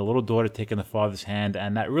 and the little daughter taking the father's hand,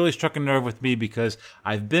 and that really struck a nerve with me because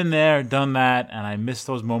I've been there, done that, and I miss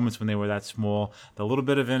those moments when they were that small, the little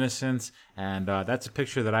bit of innocence. And that's a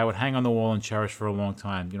picture that I would hang on the wall and cherish for a long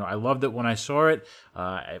time. I loved it when I saw it.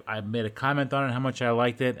 I made a comment on it, how much I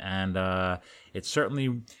liked it, and it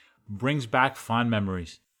certainly brings back fond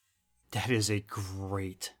memories. That is a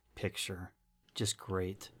great picture. Just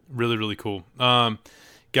great. Really, really cool.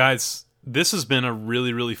 Guys, this has been a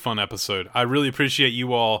really, really fun episode. I really appreciate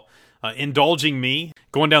you all indulging me,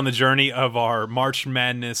 going down the journey of our March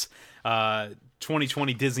Madness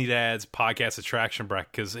 2020 Disney Dads podcast attraction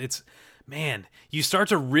bracket, because it's, man, you start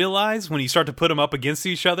to realize when you start to put them up against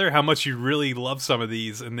each other how much you really love some of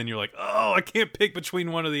these, and then you're like, oh, I can't pick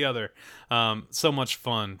between one or the other. So much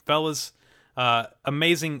fun. Fellas,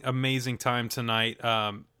 amazing time tonight.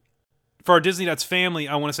 For our Disney Dads family,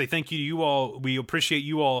 I want to say thank you to you all. We appreciate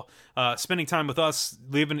you all spending time with us,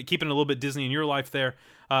 keeping a little bit Disney in your life there.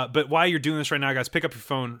 But while you're doing this right now, guys, pick up your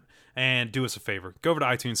phone and do us a favor. Go over to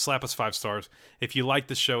iTunes, slap us 5 stars. If you like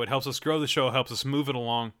the show, it helps us grow the show, it helps us move it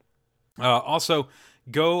along. Also,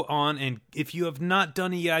 go on, and if you have not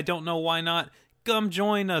done it yet, I don't know why not, come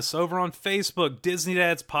join us over on Facebook, Disney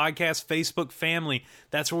Dads Podcast Facebook family.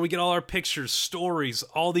 That's where we get all our pictures, stories,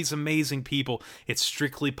 all these amazing people. It's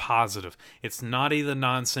strictly positive. It's not any of the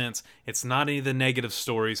nonsense. It's not any of the negative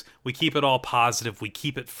stories. We keep it all positive. We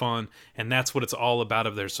keep it fun, and that's what it's all about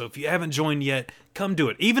up there. So if you haven't joined yet, come do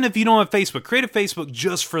it. Even if you don't have Facebook, create a Facebook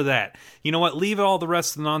just for that. You know what? Leave all the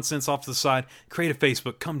rest of the nonsense off to the side. Create a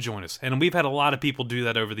Facebook. Come join us. And we've had a lot of people do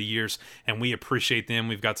that over the years, and we appreciate them.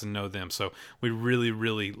 We've got to know them. So we really,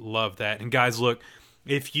 really love that. And guys, look,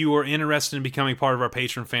 if you are interested in becoming part of our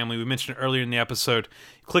patron family, we mentioned it earlier in the episode,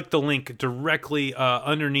 click the link directly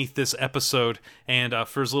underneath this episode, and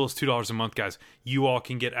for as little as $2 a month, guys, you all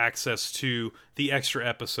can get access to the extra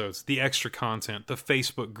episodes, the extra content, the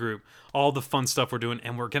Facebook group, all the fun stuff we're doing,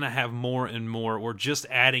 and we're going to have more and more. We're just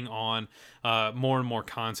adding on more and more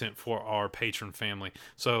content for our patron family.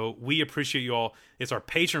 So we appreciate you all. It's our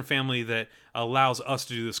patron family that allows us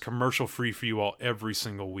to do this commercial-free for you all every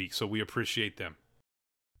single week, so we appreciate them.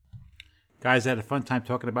 Guys, I had a fun time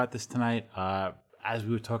talking about this tonight. As we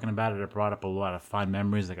were talking about it, it brought up a lot of fond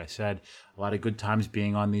memories. Like I said, a lot of good times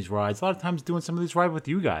being on these rides. A lot of times doing some of these rides with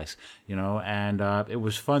you guys, and it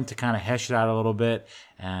was fun to kind of hash it out a little bit.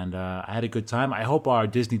 And I had a good time. I hope our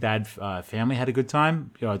Disney Dad family had a good time,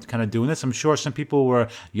 kind of doing this. I'm sure some people were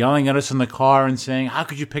yelling at us in the car and saying, how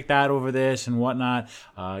could you pick that over this and whatnot?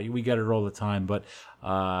 We get it all the time. But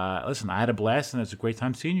listen, I had a blast, and it's a great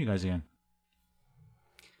time seeing you guys again.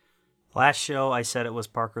 Last show, I said it was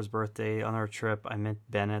Parker's birthday. On our trip, I meant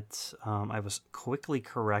Bennett. I was quickly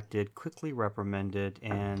corrected, quickly reprimanded,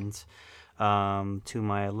 and to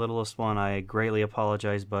my littlest one, I greatly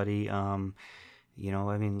apologize, buddy.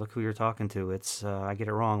 Look who you're talking to. It's I get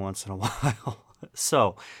it wrong once in a while.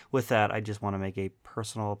 So, with that, I just want to make a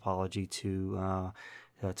personal apology to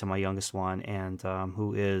my youngest one, and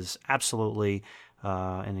who is absolutely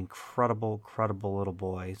an incredible little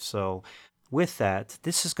boy. So, with that,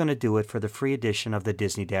 this is going to do it for the free edition of the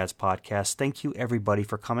Disney Dads podcast. Thank you, everybody,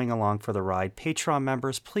 for coming along for the ride. Patreon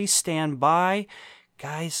members, please stand by.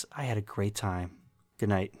 Guys, I had a great time. Good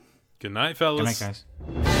night. Good night, fellas. Good night, guys.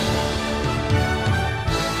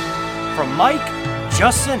 From Mike,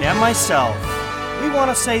 Justin, and myself, we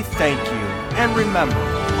want to say thank you. And remember,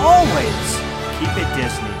 always keep it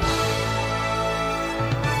Disney.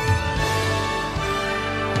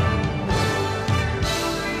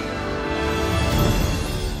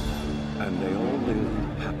 And they all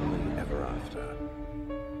live happily ever after.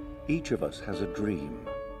 Each of us has a dream,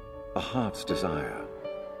 a heart's desire.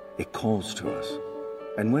 It calls to us.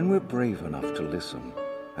 And when we're brave enough to listen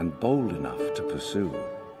and bold enough to pursue,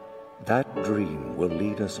 that dream will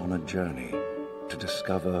lead us on a journey to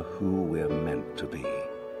discover who we're meant to be.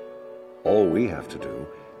 All we have to do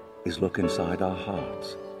is look inside our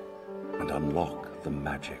hearts and unlock the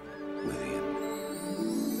magic within.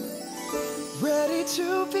 Ready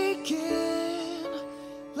to begin.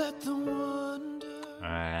 Let the wonder.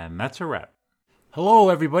 And that's a wrap. Hello,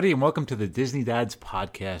 everybody, and welcome to the Disney Dads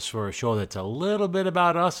podcast, for a show that's a little bit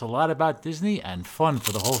about us, a lot about Disney, and fun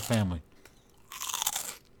for the whole family.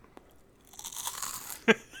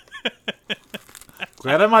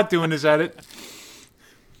 Glad I'm not doing this edit.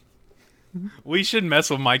 We should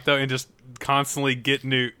mess with Mike, though, and just constantly get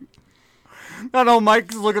Newt. No,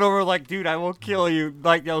 Mike's looking over like, dude, I will kill you.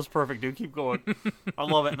 Like, that was perfect, dude. Keep going. I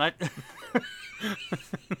love it. And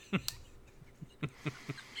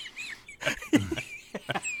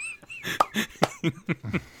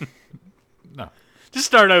No. Just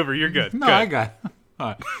start over. You're good. No, Good. I got it. All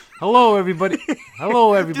right. Hello, everybody.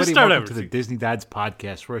 Hello, everybody. start Welcome over. to the Disney Dads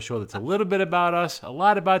podcast, for a show that's a little bit about us, a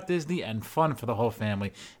lot about Disney, and fun for the whole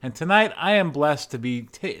family. And tonight, I am blessed to be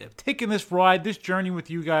taking this ride, this journey with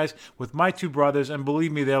you guys, with my two brothers. And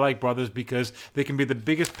believe me, they're like brothers, because they can be the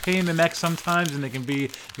biggest pain in the neck sometimes, and they can be,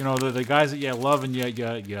 the guys that you love and you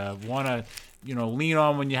want to, lean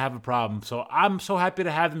on when you have a problem. So I'm so happy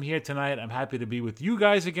to have them here tonight. I'm happy to be with you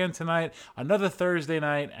guys again tonight. Another Thursday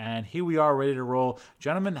night, and here we are, ready to roll.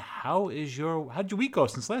 Gentlemen, how'd your week go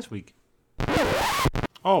since last week?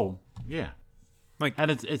 Oh, yeah. Like,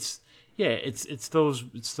 And it's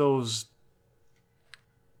those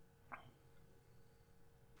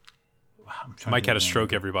Mike had a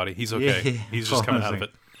stroke, everybody. He's okay. Yeah. He's just coming out of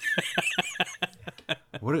it.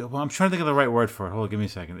 Well, I'm trying to think of the right word for it. Hold on, give me a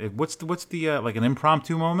second. What's the like an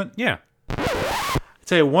impromptu moment? Yeah. I'd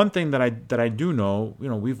say one thing that I do know,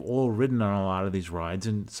 we've all ridden on a lot of these rides,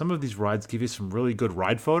 and some of these rides give you some really good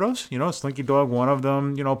ride photos. Slinky Dog, one of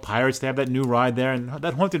them. Pirates, they have that new ride there, and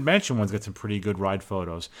that Haunted Mansion one's got some pretty good ride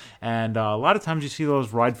photos. And a lot of times you see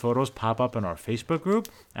those ride photos pop up in our Facebook group,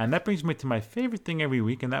 and that brings me to my favorite thing every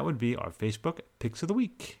week, and that would be our Facebook Picks of the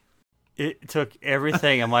Week. it took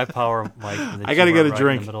everything in my power, Mike. I gotta get a right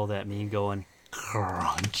drink. in the middle of that, me going,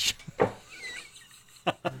 crunch.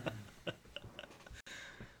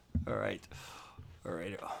 All right.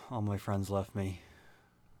 All my friends left me.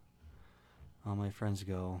 All my friends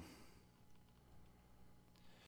go.